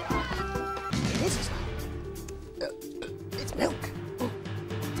 It's milk.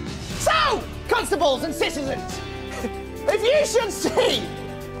 So, constables and citizens, If you should see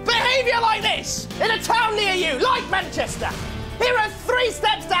behaviour like this in a town near you, like Manchester, here are 3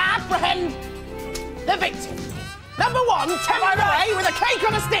 steps to apprehend the victim. Number 1, tempt away with a cake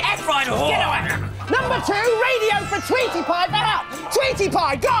on a stick. Right, Get away. Number 2, radio for Tweety Pie for help. Tweety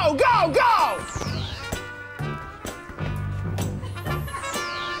Pie, go, go, go.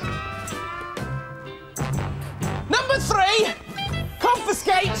 Number 3,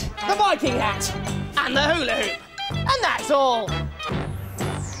 confiscate the Viking hat and the hula hoop. And that's all.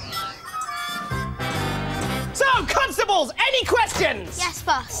 So, constables, any questions? Yes,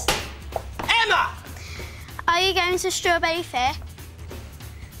 boss. Emma. Are you going to Strawberry Fair?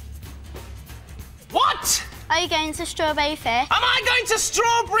 What? Are you going to Strawberry Fair? Am I going to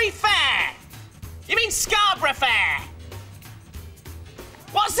Strawberry Fair? You mean Scarborough Fair?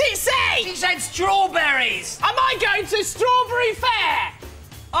 What's it say? He said strawberries. Am I going to Strawberry Fair?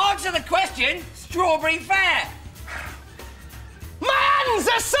 Answer the question, Strawberry Fair. My hands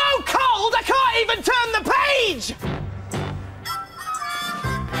are so cold I can't even turn the page!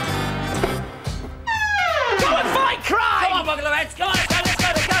 Go and fight crime! Come on, Bungalow heads, come on, let's go, let's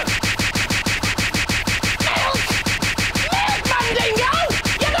go, let's go! Milk! Milk, Mandingo!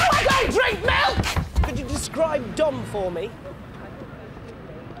 You know I don't drink milk! Could you describe Dom for me?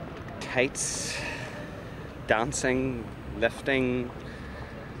 Kites, dancing, lifting,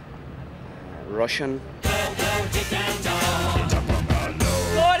 Russian.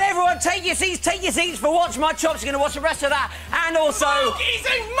 Right, everyone, take your seats for Watch My Chops. You're going to watch the rest of that. And also... He's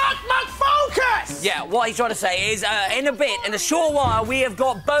in Muck Focus! Yeah, what he's trying to say is, in a short while, we have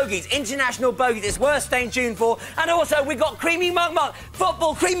got bogies, international bogies. It's worth staying tuned for. And also, we've got Creamy Muck,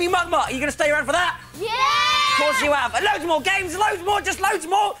 football, Creamy Muck. Are you going to stay around for that? Yeah! Of course you have. And loads more games, loads more, just loads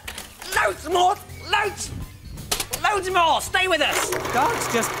more. Loads more, loads more. Stay with us. Dogs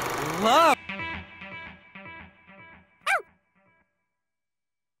just love...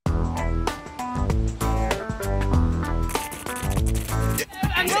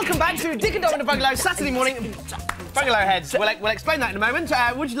 And welcome back to Dick and Dom in the Bungalow, Saturday morning. Bungalow heads. We'll explain that in a moment.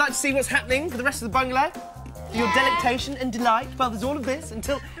 Would you like to see what's happening for the rest of the bungalow? For your delectation and delight? Well, there's all of this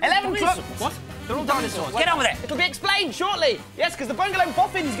until 11 o'clock. What? They're all dinosaurs. Get on with it. It'll be explained shortly. Yes, because the Bungalow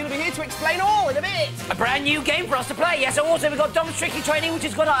Boffin is going to be here to explain all in a bit. A brand new game for us to play. Yes, also we've got Dom's Tricky Training, which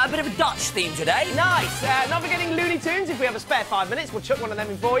has got a bit of a Dutch theme today. Nice. Not forgetting Looney Tunes. If we have a spare 5 minutes, we'll chuck one of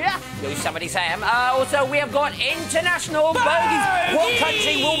them in for you. Do somebody, Sam. Also, we have got international bogies. What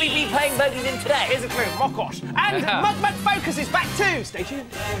country will we be playing bogies in today? Here's a clue. Mokosh. And Muck Focus is back too. Stay tuned.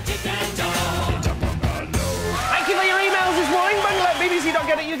 Thank you for your emails this morning,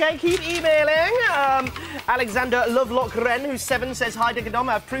 bungalow@bbc.co.uk. Keep emailing. Alexander Lovelock-Wren, who's 7, says, hi, Dick and Dom.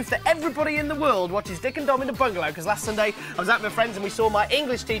 I have proof that everybody in the world watches Dick and Dom in the Bungalow, because last Sunday I was out with my friends and we saw my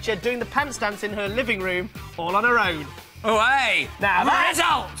English teacher doing the pants dance in her living room all on her own. Oh, hey! Now,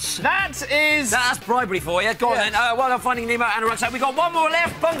 results! That's bribery for you. Go on then. While I'm finding an email and a rucksack, we've got one more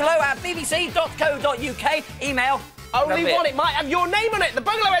left. Bungalow@bbc.co.uk. Email. Only one. It might have your name on it. The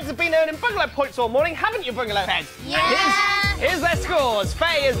Bungalow heads have been earning Bungalow points all morning, haven't you, Bungalow heads? Yeah! Here's their scores.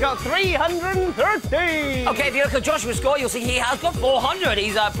 Faye has got 313. OK, if you look at Joshua's score, you'll see he has got 400.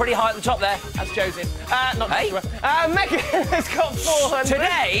 He's pretty high at the top there. That's Joseph. Not Joshua. Megan has got 400.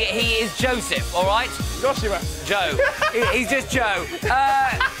 Today, he is Joseph, all right? Joshua. Joe. He's just Joe.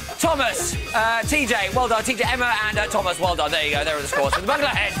 Thomas, TJ, well done. TJ, Emma and Thomas, well done. There you go, there are the scores for the Bungalow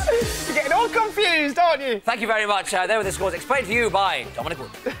heads. You're getting all confused, aren't you? Thank you very much. There are the scores explained to you by Dominic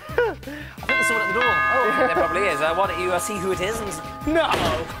Wood. I think there's someone at the door. Oh, there probably is. Why don't you see who it is? No.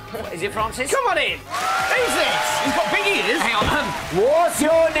 Is it Francis? Come on in. Who's this? He's got big ears. Hang on. What's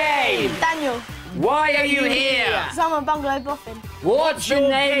your name? Daniel. Why are you here? Because I'm a Bungalow Boffin. What's the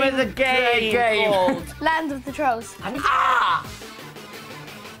name of the game called? Land of the Trolls. Ah!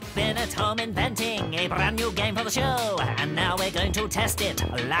 Been at home inventing a brand new game for the show, and now we're going to test it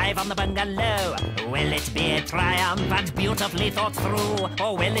live on the Bungalow. Will it be a triumph and beautifully thought through,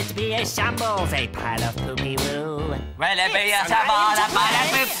 or will it be a shambles, a pile of poopy-woo? Will it be a shambles, a pile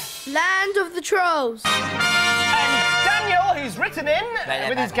of poop? Land of the Trolls. And Daniel, who's written in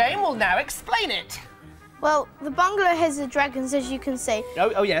with his game, will now explain it. Well, the Bungalow heads are dragons, as you can see.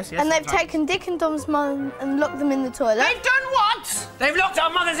 Oh yes. And they've taken Dick and Dom's mum and locked them in the toilet. They've done what? They've locked our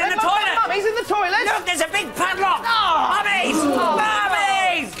mothers in the toilet! Mummies in the toilet? Look, there's a big padlock! Mummies!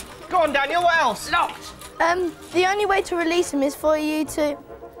 Mummies! Go on, Daniel, what else? Locked! The only way to release them is for you to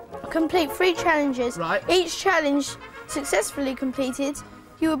complete 3 challenges. Right. Each challenge successfully completed,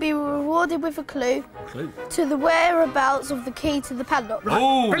 you will be rewarded with a clue to the whereabouts of the key to the padlock.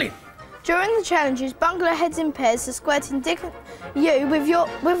 Right. Brilliant. During the challenges, Bungalow heads in pairs to squirting you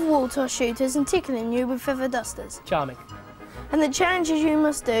with water shooters and tickling you with feather dusters. Charming. And the challenges you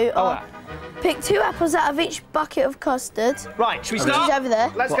must do are pick 2 apples out of each bucket of custard. Right, should we Which start? is over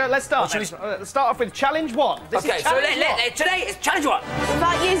there. Let's go. Let's start. Let's start off with challenge 1. This Okay, is so challenge today is challenge 1.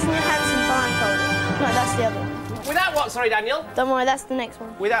 Without using your hands and blindfolded. No, that's the other one. Without what? Sorry, Daniel. Don't worry, that's the next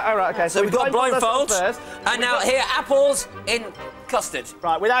one. Without. Oh, right. Okay. So we've got blindfold blindfolds, first. and now here apples in custard.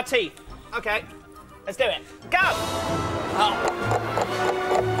 Right, with our teeth. Okay. Let's do it. Go.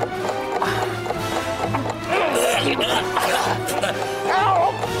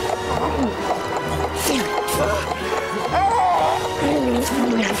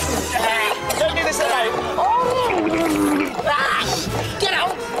 Don't do this at home. Get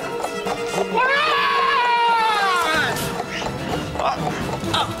out!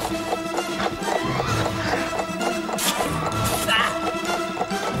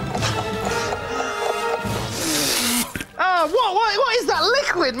 What is that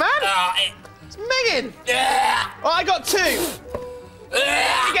liquid, man? It's minging. Oh, I got 2. What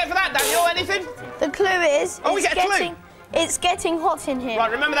did you get for that, Daniel? Anything? The clue is... Oh, we get a clue. It's getting hot in here.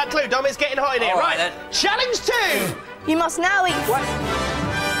 Right, remember that clue, Dom. It's getting hot in here. All right, right. then. Challenge 2. You must now eat...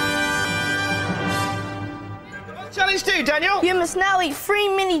 Challenge 2, Daniel. You must now eat 3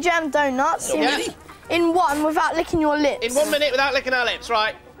 mini jam donuts in one without licking your lips. In 1 minute without licking our lips,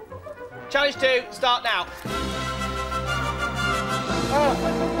 right. Challenge 2, start now.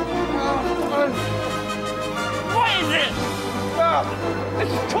 What is it?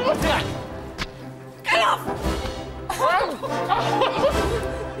 It's torture. Get off!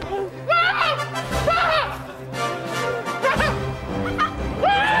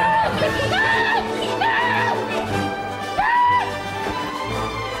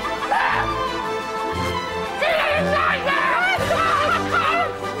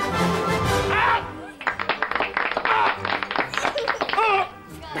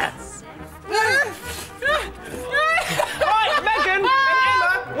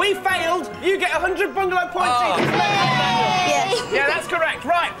 We failed. You get 100 Bungalow points each. Yes. Yeah, that's correct.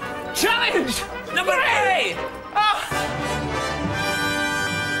 Right. Challenge number 3.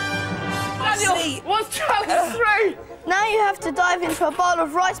 Daniel, what's challenge 3? Now you have to dive into a bowl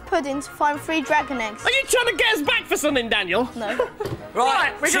of rice pudding to find 3 dragon eggs. Are you trying to get us back for something, Daniel? No.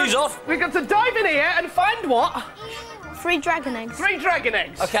 Right, shoes off. We've got to dive in here and find what? 3 dragon eggs. 3 dragon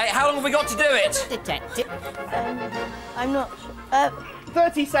eggs. Okay, how long have we got to do it? Detective. I'm not sure.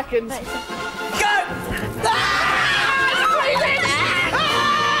 30 seconds. 30 seconds. Go!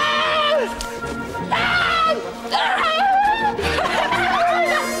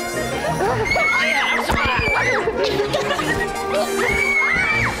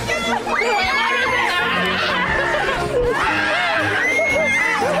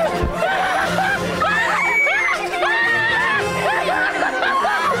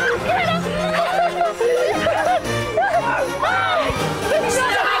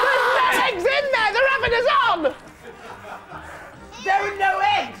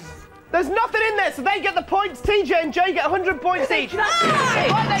 There's nothing in there, so they get the points. TJ and Jay get 100 points each.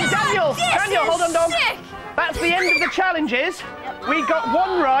 Right then, Daniel. Daniel, hold on, Dom. That's the end of the challenges. We got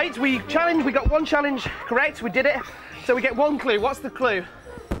 1 right. We got 1 challenge correct. We did it. So we get 1 clue. What's the clue?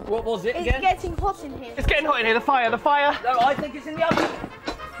 What was it It's again? getting hot in here. It's getting hot in here. The fire. No, I think it's in the oven.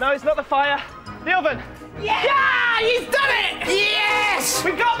 No, it's not the fire. The oven. Yeah! Yeah, he's done it! Yes!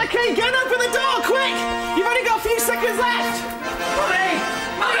 We got the key. Get open the door, quick! You've only got a few seconds left. Mummy!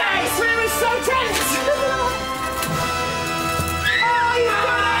 Mummy! This room is so tense. Oh, he's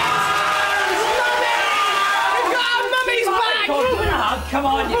done it! Mummy! We've got our mummy's back! Come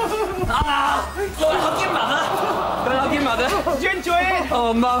on, you. Go and hug your mother. Go and hug your mother. Did you enjoy it?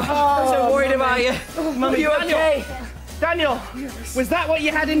 Oh, Mum. I'm so worried about you. Mummy, Are you Daniel, okay? Daniel, was that what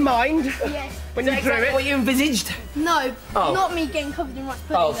you had in mind? Yes. When you drew it? What you envisaged? No, not me getting covered in rice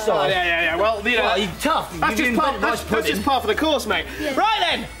pudding. Oh, though. sorry. Yeah. Well, you know. Well, you're tough. That's just part of the course, mate. Yeah. Right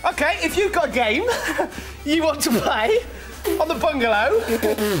then. Okay, if you've got a game you want to play on the Bungalow,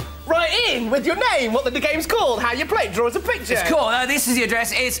 write in with your name, what the game's called, how you play, draw us a picture. It's cool. This is the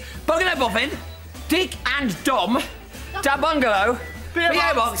address. It's Bungalow Boffin, Dick and Dom, that Bungalow,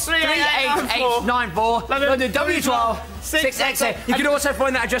 PO Box 38894, London W12 6XA. You can also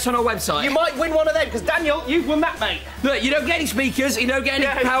find that address on our website. You might win one of them, because Daniel, you've won that, mate. Look, you don't get any speakers, you don't get any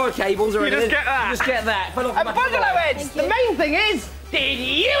power cables or You anything. just get that. You just get that. And Bungalow Heads, the main thing is, did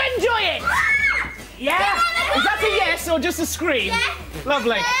you enjoy it? Yeah? Is that a yes or just a scream? Yeah.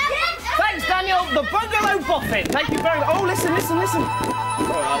 Lovely. Yeah. Thanks, Daniel. The Bungalow Boffin. Thank you very much. Oh, listen. It's the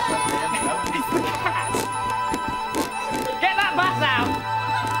cat. Get that bath now.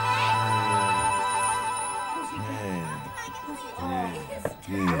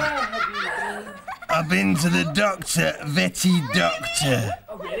 I've been to the doctor, Vetty doctor.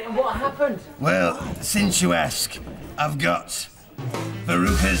 Oh, really? And what happened? Well, since you ask, I've got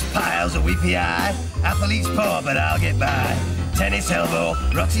Veruca's piles of weepy eye, athlete's paw, but I'll get by. Tennis elbow,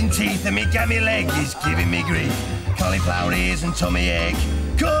 rotting teeth, and me gammy leg is giving me grief. Cauliflower ears and tummy ache.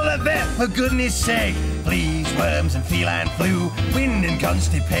 Call a vet for goodness sake. Fleas, worms and feline flu. Wind and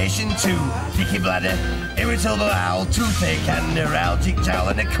constipation too. Dicky bladder, irritable bowel, toothache and neuralgic jowl,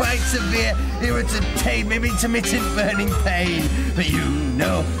 and a quite severe irritable, maybe intermittent burning pain. But you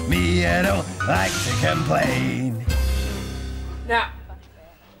know me, I don't like to complain. Now,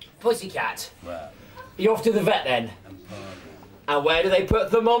 Pussycat, you're off to the vet then? And where do they put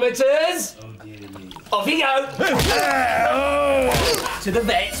thermometers? Off you go! To the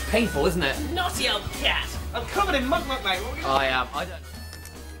vet, it's painful, isn't it? Naughty old cat! I'm covered in mud, mate. I am. I don't.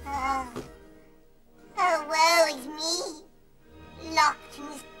 Oh, woe is me. Locked in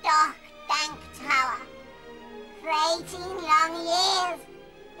this dark, dank tower. For 18 long years.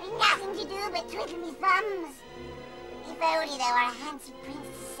 With nothing to do but twiddle me thumbs. If only there were a handsome prince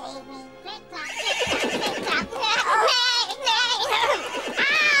to save me. Click-clack, click-clack, click-clack.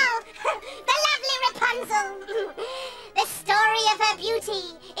 Ow! The lovely Rapunzel. The story of her beauty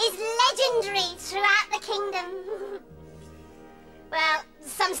is legendary throughout the kingdom. Well,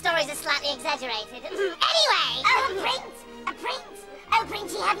 some stories are slightly exaggerated. Anyway! Oh, a prince! A prince! Oh,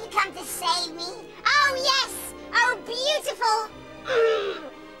 Princey, have you come to save me? Oh, yes! Oh, beautiful!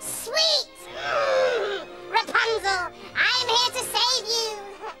 Sweet! Rapunzel, I'm here to save you!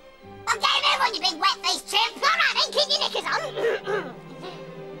 Okay, move on, you big wet-faced chimp! Alright then, keep your knickers on!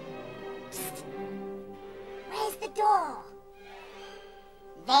 Psst. Where's the door?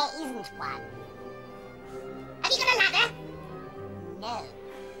 There isn't one. Have you got a ladder? No.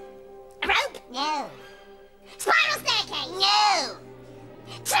 A rope? No. Spiral staircase? No.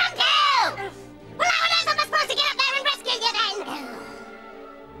 Trunko! Well, how on earth am I supposed to get up there and rescue you then?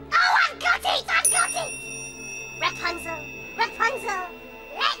 Oh, I've got it! I've got it! Rapunzel, Rapunzel,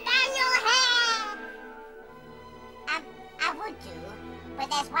 let down your hair! I would do, but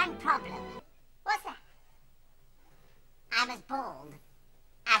there's one problem. What's that? I'm as bald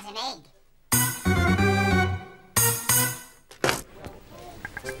as an egg.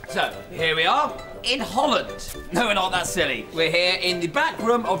 So, here we are, in Holland. No, we're not that silly. We're here in the back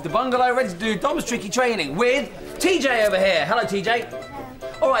room of the bungalow, ready to do Dom's tricky training with TJ over here. Hello, TJ.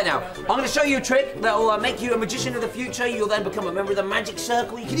 All right, now, I'm going to show you a trick that will make you a magician of the future. You'll then become a member of the magic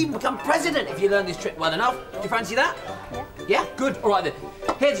circle. You can even become president if you learn this trick well enough. Do you fancy that? Yeah? Good. All right, then.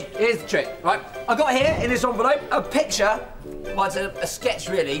 Here's the trick, right? I've got here, in this envelope, a picture, well, it's a sketch,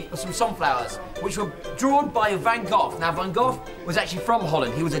 really, of some sunflowers, which were drawn by Van Gogh. Now, Van Gogh was actually from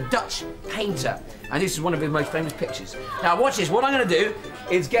Holland. He was a Dutch painter, and this is one of his most famous pictures. Now, watch this. What I'm going to do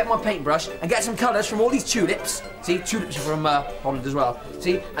is get my paintbrush and get some colours from all these tulips. See, tulips are from Holland as well.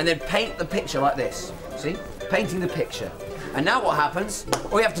 See, and then paint the picture like this. See, painting the picture. And now what happens,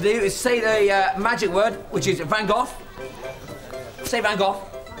 all you have to do is say the magic word, which is Van Gogh. Say Van Gogh.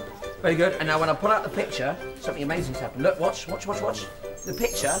 Very good. And now when I pull out the picture, something amazing's happened. Look, watch. The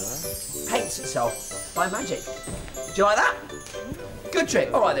picture paints itself by magic. Do you like that? Good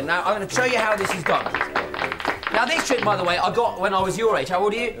trick. All right then, now I'm going to show you how this is done. Now this trick, by the way, I got when I was your age. How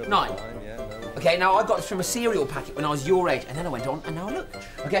old are you? 9. Okay, now I got this from a cereal packet when I was your age, and then I went on, and now look.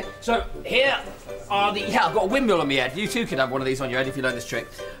 Okay, so here are the, I've got a windmill on my head. You too could have one of these on your head if you learn this trick.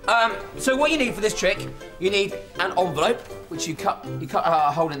 So what you need for this trick, you need an envelope, which you cut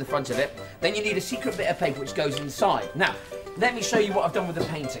a hole in the front of it. Then you need a secret bit of paper which goes inside. Now, let me show you what I've done with the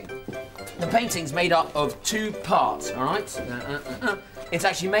painting. The painting's made up of 2 parts, all right? It's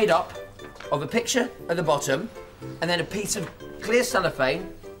actually made up of a picture at the bottom, and then a piece of clear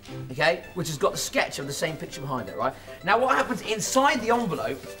cellophane, okay, which has got the sketch of the same picture behind it, right? Now, what happens inside the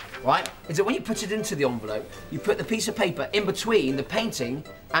envelope, right, is that when you put it into the envelope, you put the piece of paper in between the painting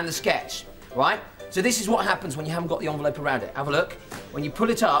and the sketch, right? So this is what happens when you haven't got the envelope around it. Have a look. When you pull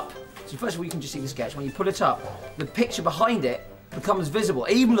it up, so first of all, you can just see the sketch. When you pull it up, the picture behind it becomes visible.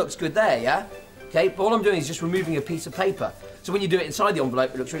 It even looks good there, yeah? Okay, but all I'm doing is just removing a piece of paper. So when you do it inside the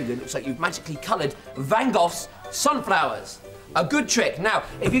envelope, it looks really good. It looks like you've magically coloured Van Gogh's sunflowers. A good trick. Now,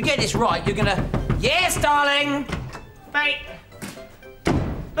 if you get this right, you're gonna... Yes, darling! Mate,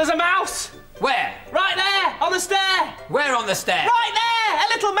 there's a mouse! Where? Right there, on the stair! Where on the stair? Right there! A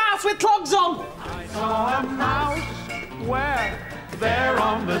little mouse with clogs on! I saw a mouse. Where? There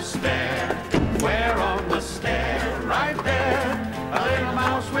on the stair. Where on the stair? Right there. A little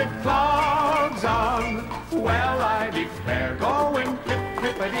mouse with clogs on. Well, I declare, going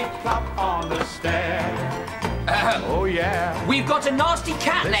clip-clippity-clop on the stair. Oh, yeah. We've got a nasty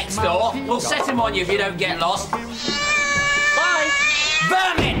cat next door. We'll set him on you if you don't get lost. Bye.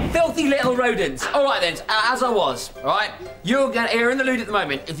 Vermin! Filthy little rodents. All right, then, as I was, all right? You're in the lead at the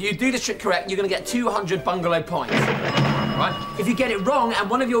moment. If you do this trick correct, you're going to get 200 bungalow points. Right? If you get it wrong and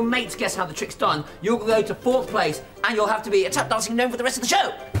one of your mates guess how the trick's done, you'll go to 4th place and you'll have to be a tap dancing gnome for the rest of the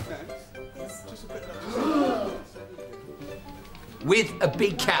show. With a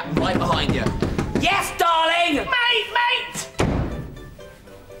big cat right behind you. Yes, darling! Mate!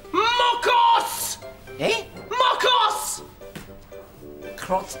 Mokos! Eh? Mokos!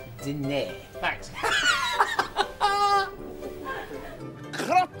 Crotte de nez. Thanks.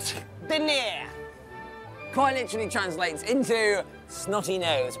 Crotte de nez. Quite literally translates into snotty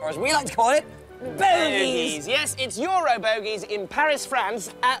nose, or as we like to call it, bogies. Yes, it's Euro bogies in Paris,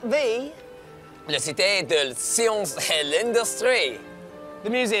 France, at the... La Cité de Sciences et l'Industrie. The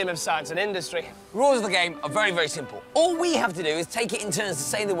Museum of Science and Industry. Rules of the game are very, very simple. All we have to do is take it in turns to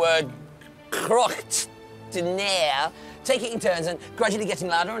say the word crotte de nez, take it in turns and gradually getting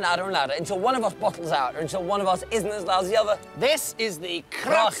louder and louder and louder until one of us bottles out or until one of us isn't as loud as the other. This is the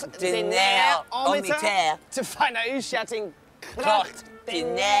crotte de nez-ometer to find out who's shouting crotte de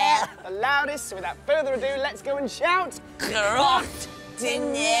nez the loudest. So without further ado, let's go and shout crotte de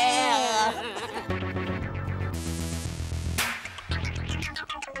nez.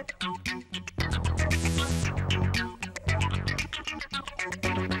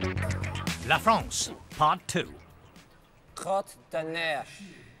 La France, Part 2. Crotte de nez.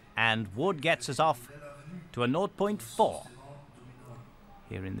 And Wood gets us off to a 0.4.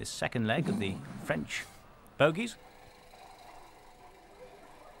 Here in this second leg of the French bogies.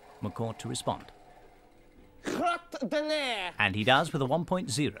 McCourt to respond. Crotte de nez. And he does with a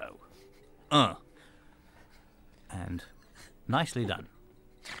 1.0. And nicely done.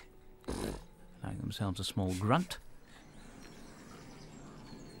 Allowing themselves a small grunt.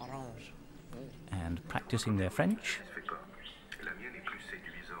 And practicing their French.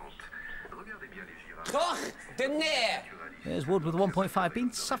 Crotte de nez. There's Wood with 1.5.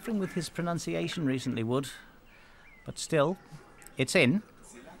 Been suffering with his pronunciation recently, Wood. But still, it's in.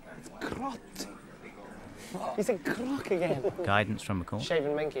 It's crotte. You said croc again. Guidance from McCall.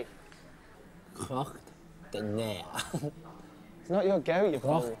 Shaven Minky. Crotte de nez. It's not your go, you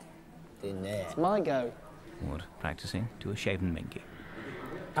fool. De nez. It's my go. Wood practicing to a shaven minky.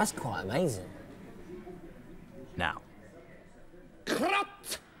 That's quite amazing. Now.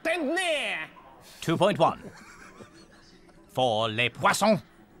 Crotte de nez. 2.1. For les poissons.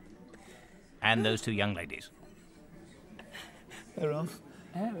 And those two young ladies. They're off.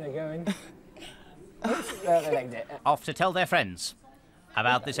 Yeah, they're going. They legged it. Off to tell their friends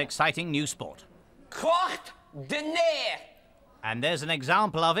about this exciting new sport. Crotte de nez. And there's an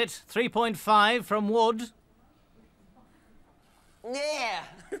example of it. 3.5 from Wood. Yeah.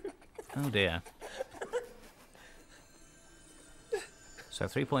 Oh dear. So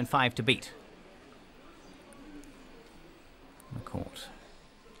 3.5 to beat. McCourt.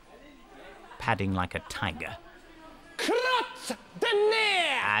 Padding like a tiger. Crotte de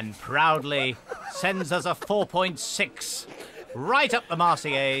nez. And proudly sends us a 4.6 right up the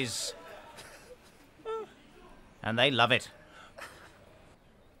Marseillaise. And they love it.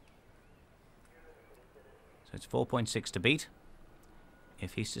 So it's 4.6 to beat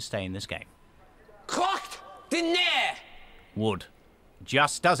if he's to stay in this game. Crotte de nez. Wood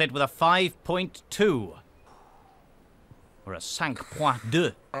just does it with a 5.2. Or a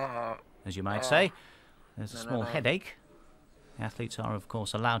 5.2, as you might say. There's a small headache. The athletes are, of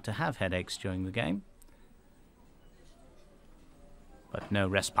course, allowed to have headaches during the game. But no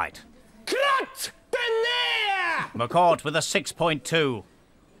respite. Crotte de nez. McCourt with a 6.2.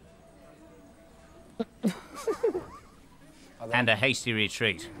 And a hasty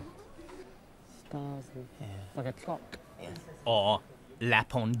retreat. Stars and like a clock. Or la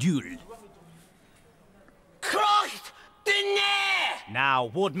pendule. Crotte de nez. Now,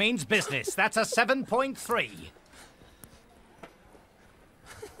 Wood means business. That's a 7.3.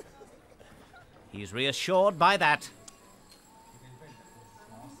 He's reassured by that.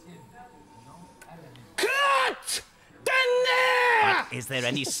 Crotte de nez. But is there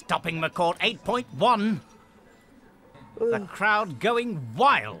any stopping McCourt? 8.1. The crowd going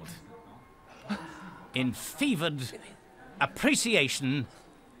wild in fevered appreciation.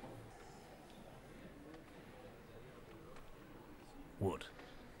 Wood.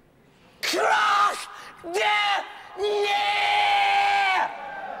 Crotte de nez.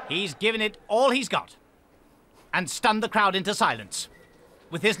 He's given it all he's got and stunned the crowd into silence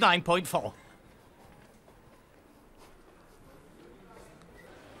with his 9.4.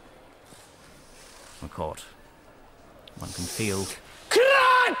 McCourt One can feel...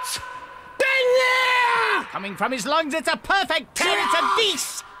 Crot! Dinner! Coming from his lungs, it's a perfect tear, it's a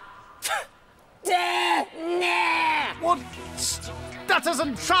beast! What stutters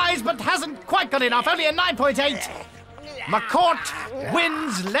and tries but hasn't quite got enough, only a 9.8. McCourt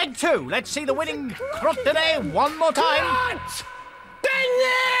wins leg 2. Let's see the winning crotte one more time.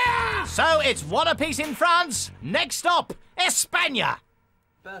 So it's one apiece in France. Next stop, España.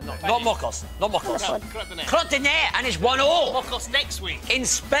 Not Mocos. Not Mocos. Crotte and it's 1-1. Mocos next week. In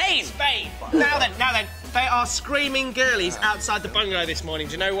Spain. Now then. They are screaming girlies outside the bungalow this morning.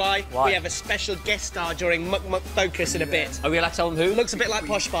 Do you know why? Why? We have a special guest star during Muck Muck Focus in a bit. Are we allowed to tell them who? Looks a bit like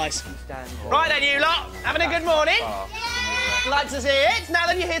Posh Spice. Right then, you lot. Having a good morning? Glad to see it. Now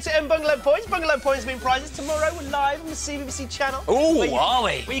then, you're here to earn Bungalow points. Bungalow points mean prizes. Tomorrow we're live on the CBBC channel. Ooh, are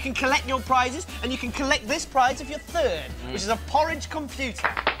we? Where you can collect your prizes, and you can collect this prize if you're third, which is a porridge computer.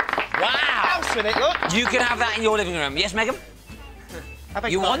 Wow! House with it, look. You can have that in your living room. Yes, Megan?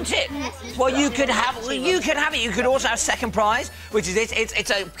 You want it? Well, you could have it. You could also have second prize, which is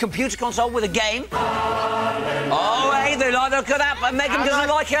it's a computer console with a game. Oh, hey, they like look at that, but Megan doesn't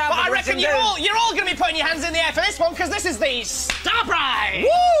like it. But I reckon you're all going to be putting your hands in the air for this one, because this is the Star Prize.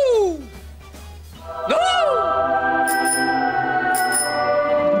 Woo!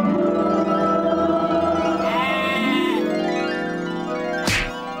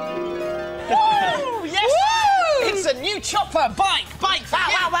 Chopper, bike for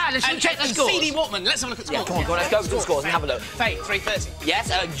you. Wow, let's check the scores. CD Walkman, let's have a look at the scores. Come on, let's go to the scores and have a look. Fate, 330. Yes,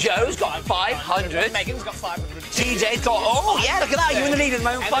 Joe's got 500. Megan's got 500. TJ's got, oh, yeah, look at that, you're in the lead at the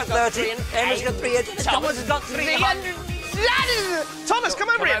moment, 530. Emma's got 300. Thomas has got 300. Thomas, come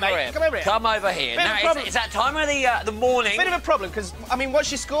over here, mate. Come over here. Come over here. Now, it's that time of the morning. Bit of a problem, because, I mean,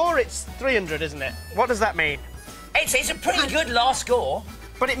 what's your score? It's 300, isn't it? What does that mean? It's a pretty good last score.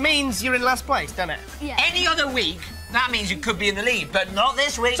 But it means you're in last place, doesn't it? Yeah. Any other week, that means you could be in the lead, but not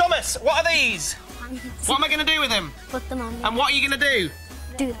this week. Thomas, what are these? What am I going to do with them? Put them on. And what are you going to do?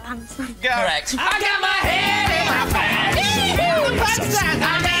 Do the pants. Go. Correct. I got my head in my pants. The pants down.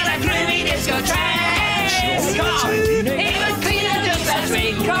 I got a groovy disco trance. Come on. Even cleaner just as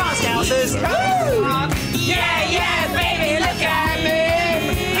we come on, Scousers. Come on. Yeah, baby, look at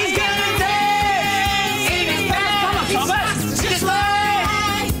me. He's gonna dance in his pants. Come on, Thomas. Just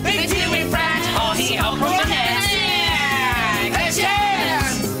like they do with Brad. Oh, he helped from the nest.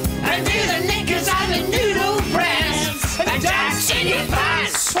 And do the knickers and the noodle press. And dance in your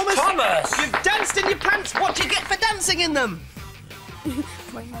pants. Thomas, you've danced in your pants. What do you get for dancing in them?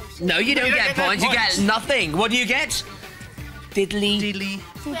 No, you don't get points. You get nothing. What do you get? Diddly.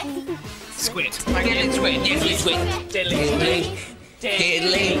 Squid. Diddly squid. Diddly squid.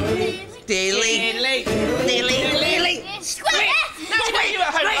 Diddly. Squid. Now, you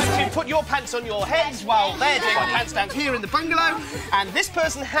at home like to put your pants on your heads while they're doing the pants dance here in the bungalow, and this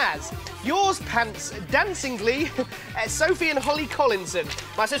person has yours pants dancingly, Sophie and Holly Collinson.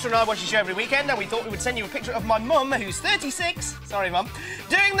 My sister and I watch the show every weekend, and we thought we would send you a picture of my mum, who's 36, sorry mum,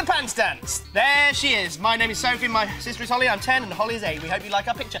 doing the pants dance. There she is. My name is Sophie, my sister is Holly, I'm 10, and Holly is 8. We hope you like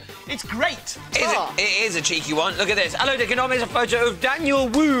our picture. It's great. It is a cheeky one. Look at this. Hello, Dick and Dom. Here's a photo of Daniel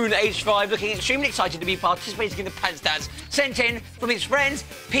Woon, aged 5, looking extremely excited to be participating in the pants dance, sent in from his friends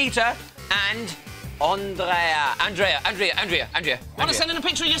Peter and Andrea. Want to send in a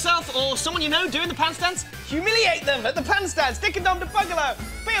picture of yourself or someone you know doing the pants dance? Humiliate them at the pants dance. Dick and Dom the Bungalow.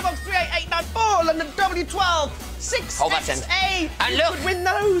 PO Box 38894, London W12 6XA. And you look, could win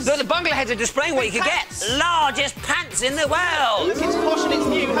those. Look, the bungalow heads are displaying what you can get. Largest pants in the world. Look, it's posh and it's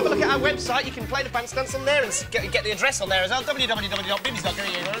new. Have a look at our website. You can play the pants dance on there and get the address on there as well.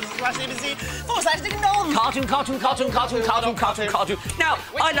 www.bbc.co.uk/Dick&Dom. Cartoon. Now,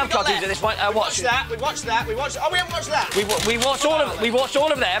 I love cartoons at this point. We watched that. Oh, we haven't watched that. We watched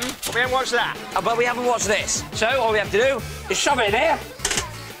all of them. We haven't watched that. But we haven't watched this. So all we have to do is shove it in here.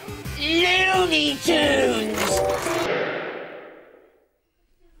 Looney Tunes.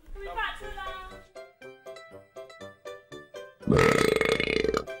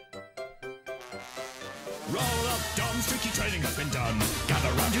 Roll up, Dom's tricky training has been done.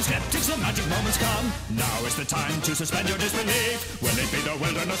 Gather round, you skeptics, the magic moments come. Now is the time to suspend your disbelief. Will it be the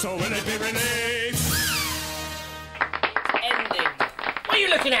wilderness or will it be relief? Ending. What are you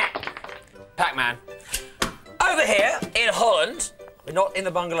looking at? Pac-Man. Over here in Holland, we're not in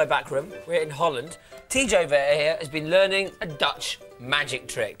the bungalow back room, we're in Holland. TJ over here has been learning a Dutch magic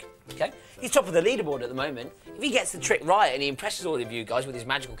trick. Okay? He's top of the leaderboard at the moment. If he gets the trick right and he impresses all of you guys with his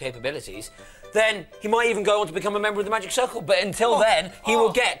magical capabilities, then he might even go on to become a member of the Magic Circle. But until then, he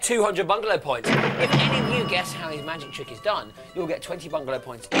will get 200 bungalow points. If any of you guess how his magic trick is done, you'll get 20 bungalow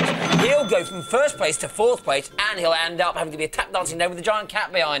points each. He'll go from 1st place to 4th place, and he'll end up having to be a tap dancing there with a giant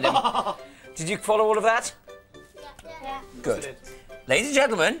cat behind him. Did you follow all of that? Yeah. Good. Ladies and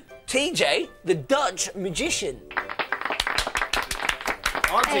gentlemen, TJ, the Dutch magician.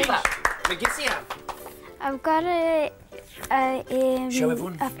 I've got a show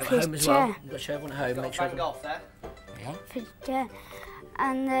everyone a at picture. home as well. You've got to show everyone at home. Make sure. Yeah. Picture,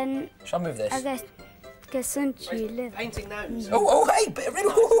 and then Shall I move this? I get some tulip. Painting nose. Oh, hey, bit of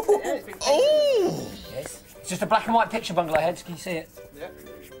riddle. Oh! Yes. It's just a black and white picture, Bungalow Heads. Can you see it? Yeah.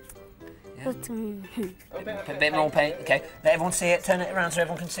 But, A bit more paint. Okay. Let everyone see it. Turn it around so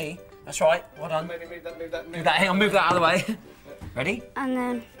everyone can see. That's right. Well done. Move that. Move that. Hang on. Move that out of the way. Ready? And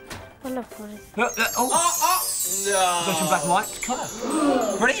then will I put it? Look. Oh. No. Got some black and white colour.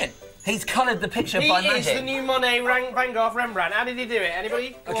 Brilliant. He's coloured the picture by magic. He is the new Monet, Van Gogh, Rembrandt. How did he do it?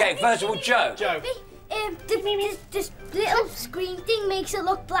 Anybody? Okay. First of all, Joe. This little screen thing makes it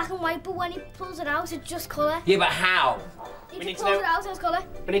look black and white, but when he pulls it out, it's just colour. Yeah, but how? We need to know. It out, it's colour.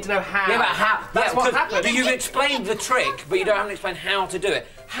 We need to know how. Yeah, but how? That's what happened. You've explained the trick, but you haven't explained how to do it.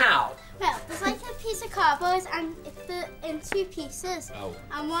 How? Well, there's like a piece of cardboard and it's in 2 pieces. Oh.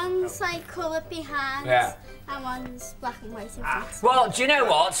 And one's like coloured behind and one's black and white in front. Well, do you know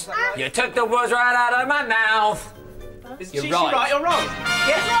what? You took the words right out of my mouth. You're right. right or wrong?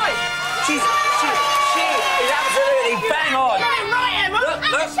 Yes. Right. She is absolutely bang on. Right, Emma.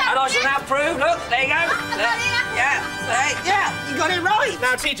 Look, and I shall now prove. Look, there you go. Yeah, you got it right.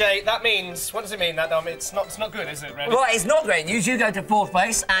 Now, TJ, that means, what does it mean? That it's not good, is it, really? Well, it's not great news. You go to 4th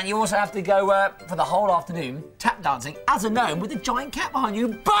place, and you also have to go for the whole afternoon tap dancing as a gnome with a giant cat behind you.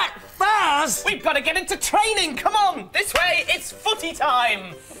 But first, we've got to get into training. Come on, this way. It's footy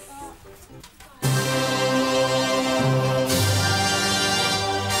time.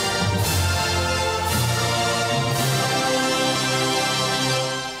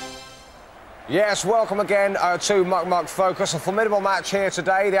 Yes, welcome again to Muck Muck Focus. A formidable match here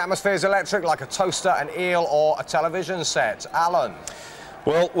today. The atmosphere's electric like a toaster, an eel or a television set. Alan.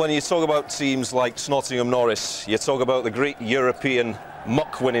 Well, when you talk about teams like Nottingham Norris, you talk about the great European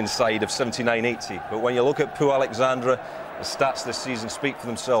muck winning side of 79-80. But when you look at Pau Alexandra, the stats this season speak for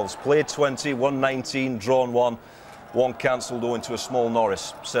themselves. Played 20, won 19, drawn 1. 1 cancelled owing to a small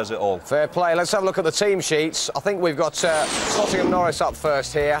Norris. Says it all. Fair play. Let's have a look at the team sheets. I think we've got Nottingham Norris up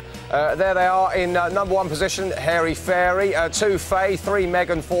first here. There they are in number 1 position, Hairy Fairy. 2 Faye, 3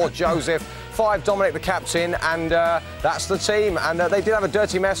 Megan, 4 Joseph, 5 Dominic the captain, and that's the team. And they did have a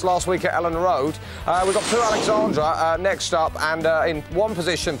dirty mess last week at Ellen Road. We've got Pau Alexandra next up, and in 1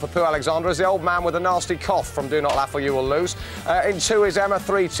 position for Pau Alexandra is the old man with a nasty cough from Do Not Laugh or You Will Lose. In 2 is Emma,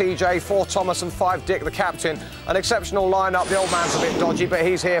 3 TJ, 4 Thomas and 5 Dick the captain. An exceptional lineup. The old man's a bit dodgy, but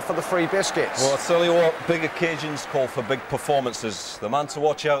he's here for the free biscuits. Well, I tell you what, big occasions call for big performances. The man to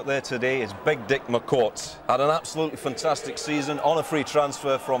watch out there today is Big Dick McCourt. Had an absolutely fantastic season on a free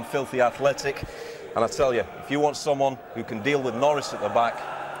transfer from Filthy Athletic. And I tell you, if you want someone who can deal with Norris at the back,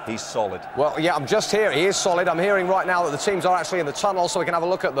 he's solid. Well, yeah, I'm just here. He is solid. I'm hearing right now that the teams are actually in the tunnel, so we can have a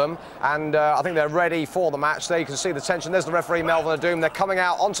look at them. And I think they're ready for the match. There you can see the tension. There's the referee, Melvin Adoom. They're coming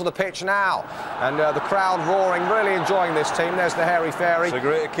out onto the pitch now. And the crowd roaring, really enjoying this team. There's the Hairy Fairy. It's a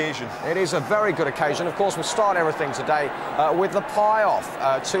great occasion. It is a very good occasion. Of course, we'll start everything today with the pie-off.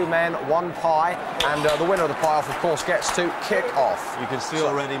 2 men, 1 pie. And the winner of the pie-off, of course, gets to kick off. You can see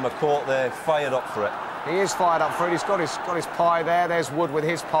already McCourt there, fired up for it. He is fired up for it. He's got his pie there. There's Wood with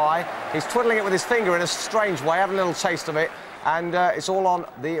his pie. He's twiddling it with his finger in a strange way, having a little taste of it. And it's all on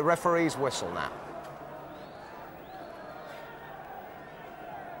the referee's whistle now.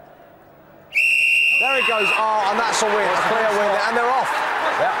 There it goes. Oh, and that's a win, a clear win. And they're off.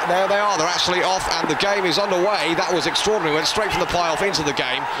 Yeah, there they are. They're actually off, and the game is underway. That was extraordinary. Went straight from the pie-off into the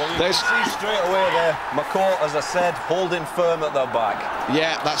game. Well, you can see straight away there, McCourt, as I said, holding firm at the back.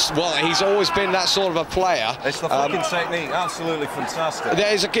 Yeah, well, he's always been that sort of a player. It's the fucking technique, absolutely fantastic.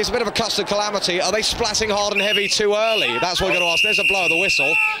 It's a bit of a custard calamity. Are they splatting hard and heavy too early? That's what we're going to ask. There's a blow of the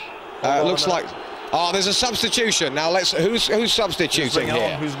whistle. Looks like... Oh, there's a substitution. Now, who's substituting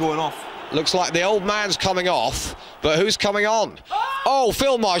here? Who's going off? Looks like the old man's coming off, but who's coming on? Oh,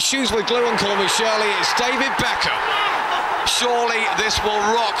 Phil Marsh, shoes with glue and call me Shirley. It's David Beckham. Surely this will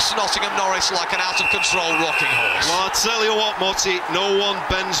rock Nottingham Norris like an out-of-control rocking horse. Well, I tell you what, Motty, no one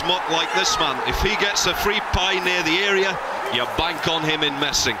bends muck like this man. If he gets a free pie near the area, You bank on him in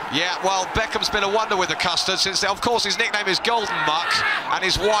messing. Yeah, well, Beckham's been a wonder with the custard since, of course, his nickname is Golden Muck, and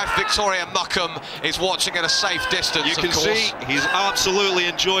his wife, Victoria Muckham, is watching at a safe distance, You can see he's absolutely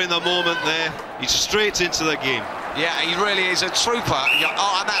enjoying the moment there. He's straight into the game. Yeah, he really is a trooper.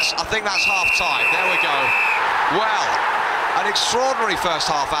 Oh, and I think that's half-time. There we go. Well, an extraordinary first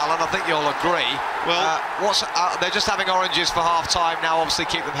half, Alan. I think you'll agree. Well, they're just having oranges for half-time now. Obviously,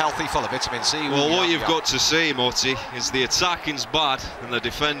 keep them healthy, full of vitamin C. Well, what you've got to say, Morty, is the attacking's bad and the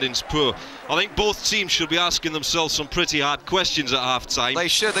defending's poor. I think both teams should be asking themselves some pretty hard questions at half-time. They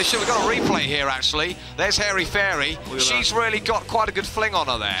should. We've got a replay here, actually. There's Hairy Fairy. She's really got quite a good fling on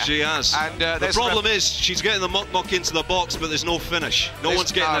her there. She has. And the problem is she's getting the muck into the box, but there's no finish. No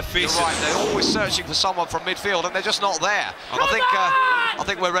one's getting their face in. Right, they're always searching for someone from midfield, and they're just not there. I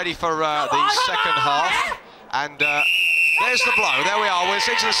think we're ready for the second half. And there's the blow. There we are. We're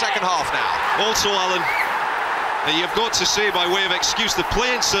into the second half now. Also, Alan, you've got to say, by way of excuse, the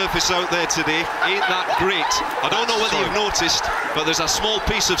playing surface out there today ain't that great. I don't know whether you've noticed, but there's a small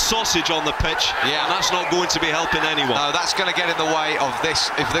piece of sausage on the pitch, and that's not going to be helping anyone. No, that's going to get in the way of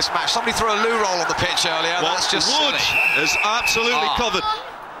this match. Somebody threw a loo roll on the pitch earlier. Well, that's just Wood silly. is absolutely covered.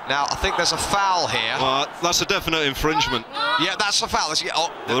 Now, I think there's a foul here. That's a definite infringement. Yeah, that's a foul.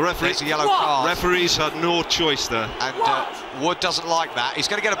 Well, the referee, a yellow card. Referees had no choice there. And Wood doesn't like that. He's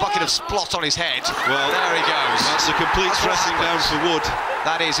going to get a bucket of splot on his head. Well, there he goes. That's a complete dressing down for Wood.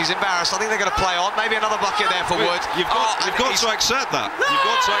 That is. He's embarrassed. I think they're going to play on. Maybe another bucket there for Wood. You've got to accept that. You've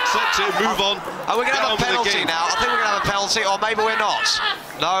got to accept it. Move on. Oh, we're going to have a penalty now. I think we're going to have a penalty, or maybe we're not.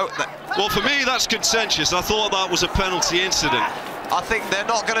 No. Well, for me, that's contentious. I thought that was a penalty incident. I think they're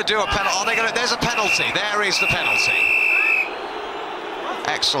not going to do a penalty. Are they going to? There's a penalty. There is the penalty.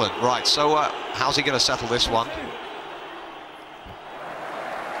 Excellent. Right. So, how's he going to settle this one?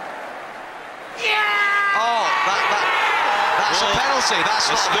 Yeah! Oh, that's a penalty.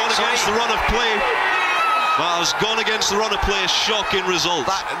 That's not gone against the run of play. That has gone against the run of play. A shocking result.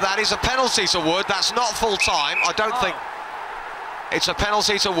 That is a penalty to Wood. That's not full time. I don't think. It's a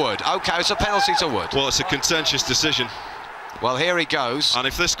penalty to Wood. Okay, it's a penalty to Wood. Well, it's a contentious decision. Well, here he goes. And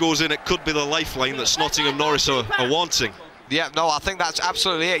if this goes in, it could be the lifeline that Nottingham Norris are wanting. Yeah, no, I think that's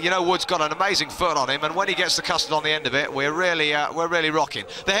absolutely it. You know, Wood's got an amazing foot on him, and when he gets the custard on the end of it, we're really rocking.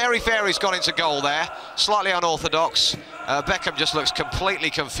 The Hairy Fairy's gone into goal there, slightly unorthodox. Beckham just looks completely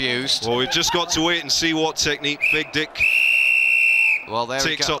confused. Well, we've just got to wait and see what technique Big Dick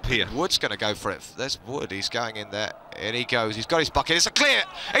takes up here. Wood's going to go for it. There's Wood. He's going in there. In he goes. He's got his bucket. It's a clear.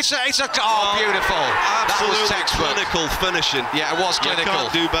 It's a. Oh, beautiful. Absolutely clinical finishing. Yeah, it was clinical. You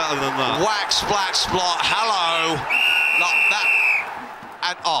can't do better than that. Whack, splat, splot. Hello. Like that.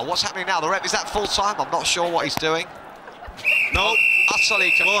 And what's happening now? The ref, is that full time? I'm not sure what he's doing. No.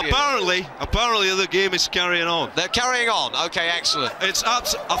 Utterly confused. Well, apparently the game is carrying on. They're carrying on. Okay, excellent.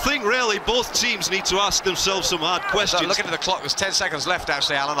 I think really both teams need to ask themselves some hard questions. So looking at the clock, there's 10 seconds left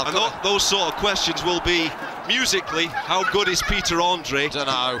actually, Alan. Those sort of questions will be, musically, how good is Peter Andre? Don't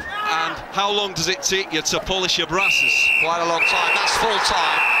know. And how long does it take you to polish your brasses? Quite a long time. That's full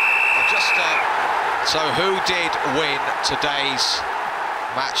time. So who did win today's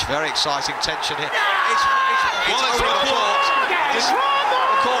match? Very exciting tension here. It's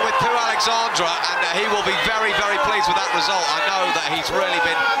caught with Pooh Alexandra, and he will be very, very pleased with that result. I know that he's really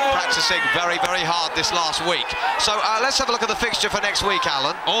been practicing very, very hard this last week. So let's have a look at the fixture for next week,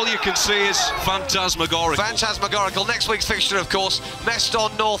 Alan. All you can see is phantasmagorical. Phantasmagorical. Next week's fixture, of course,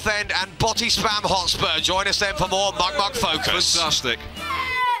 Meston, North End and Botty Spam Hotspur. Join us then for more Mug Mug Focus. Fantastic.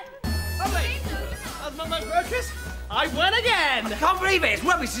 I won again! I can't believe it, it's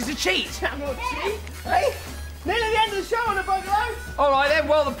rubbish, it's a cheat! I'm not cheat! Hey! Nearly the end of the show on the Bungalow! Alright then,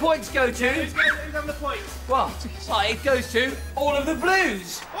 well the points go to... Who's having the points? Well, it goes to all of the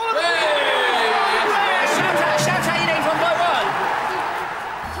Blues! All of the Blues! Shout out your name from blow one!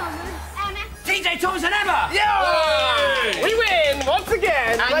 Thomas, Emma. TJ, Thomas and Emma! Yeah! We win once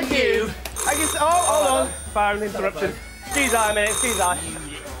again! And you! Hold on. Phone interruption. Excuse I a minute, excuse I.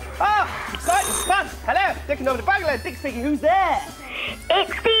 Exciting, fun. Hello, Dick over the Bungalow. Dick speaking, who's there?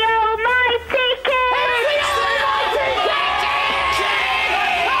 It's the Almighty Kid! It's the Almighty Kid!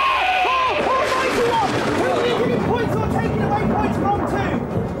 Who are you giving points or taking away points from to?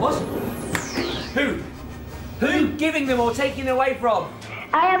 What? Who giving them or taking away from?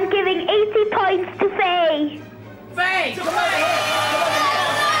 I am giving 80 points to Faye. Faye! Come over here!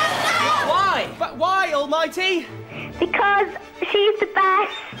 Why? But why, Almighty? Because she's the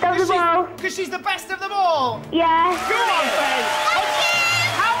best of them all. Because she's the best of them all? Yeah. Go on, Faye.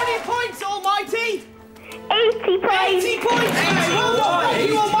 How many points, Almighty? 80 points. 80 points! Well done,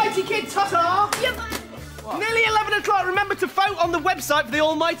 you Almighty Kid, ta-ta! Nearly 11 o'clock, remember to vote on the website for the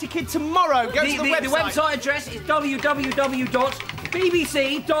Almighty Kid tomorrow. Go to the website. The website address is www.bbc.co.uk.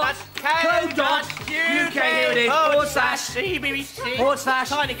 Here it is. /CBBC.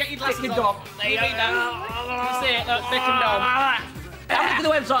 Tiny, get your glasses on. There you go. That's it. Look, Dick and Dom. Have a look at the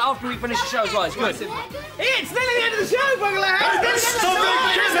website after we finish the show as well. It's good. It's nearly the end of the show, Bungalow. It's the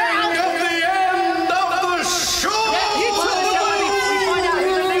beginning of the end of the show. You took the show. We find out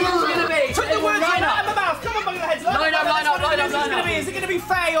who the leader's going to be. Took the words right out of my mouth. Come on, Bungalow heads. Line up. Is it going to be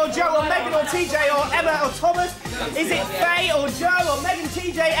Faye or Joe or Megan or TJ or Emma or Thomas? Is it Faye or Joe or Megan,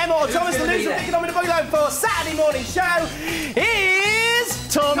 TJ, Emma or Thomas? The loser of the Economic Bungalow for Saturday morning show is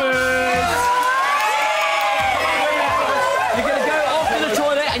Thomas. You're going to go off to the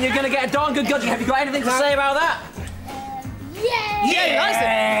toilet and you're going to get a darn good gudging. Have you got anything to say about that?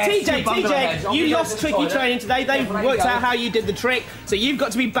 Yeah, TJ, you lost tricky training today. They've worked out how you did the trick, so you've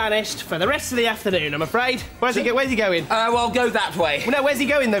got to be banished for the rest of the afternoon, I'm afraid. Where's he going? Well, go that way. Well, no, where's he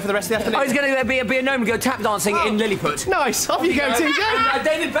going, though, for the rest of the afternoon? Oh, he's going to be a gnome and go tap dancing in Lilliput. Nice, off you go, TJ.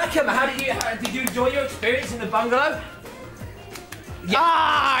 David Beckham, did you enjoy your experience in the bungalow?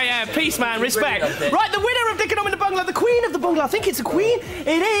 Yeah, peace, man, respect. Right, the winner of Dick and Dom in the Bungalow, the Queen of the Bungalow, I think it's a Queen.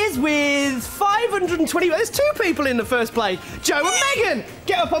 It is with 520. There's 2 people in the first place. Joe and Megan,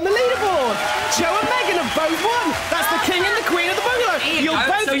 get up on the leaderboard. Joe and Megan have both won. That's the King and the Queen of the Bungalow.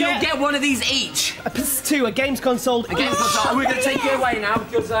 You'll get one of these each. A games console. We're going to take it away now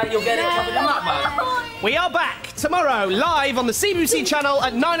because you'll get it covered in that mode. We are back tomorrow, live on the CBBC channel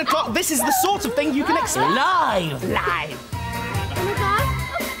at 9 o'clock. This is the sort of thing you can expect. Live.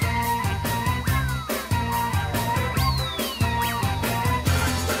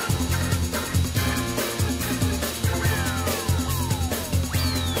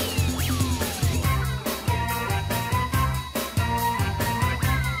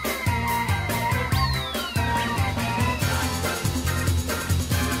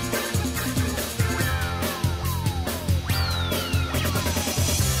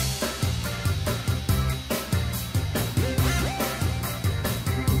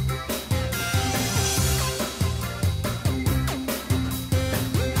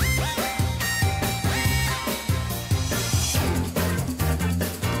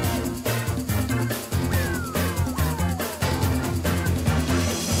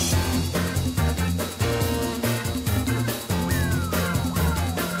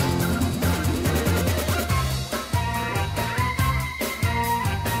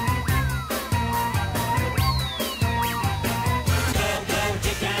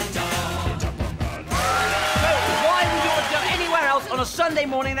 A Sunday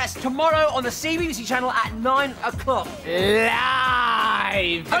morning, that's tomorrow on the CBBC channel at 9 o'clock.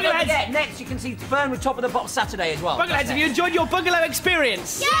 Live! Don't forget, next you can see Fern with Top of the Pops Saturday as well. Bungalow, have you enjoyed your Bungalow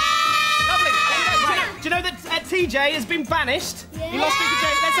experience? Yeah! Lovely. Do you know that TJ has been banished? Yeah. He lost trick or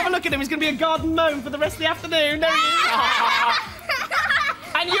treat. Let's have a look at him. He's going to be a garden gnome for the rest of the afternoon. There he is.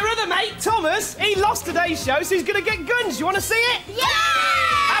 And your other mate, Thomas, he lost today's show, so he's going to get guns. You want to see it? Yeah!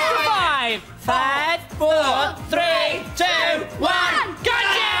 After 5, 4, 3, 2, 1, gun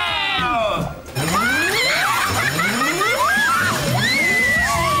jam!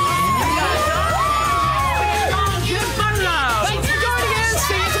 Thanks for joining us.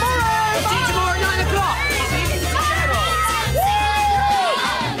 See you tomorrow. See you tomorrow at 9 o'clock.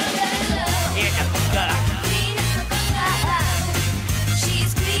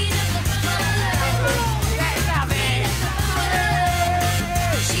 She's queen of the bungalow.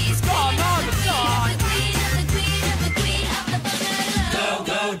 She's queen of the queen of the bungalow. Go,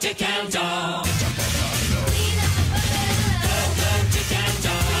 go, Dick and Dom. Queen of the bungalow. Go, go, Dick and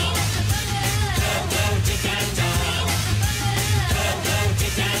Dom. Go, go, Dick and Dom. Go, go,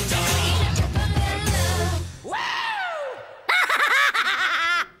 Dick and Dom.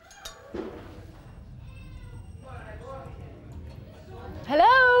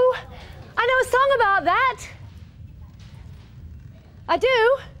 Hello? I know a song about that. I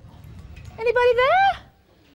do. Anybody there?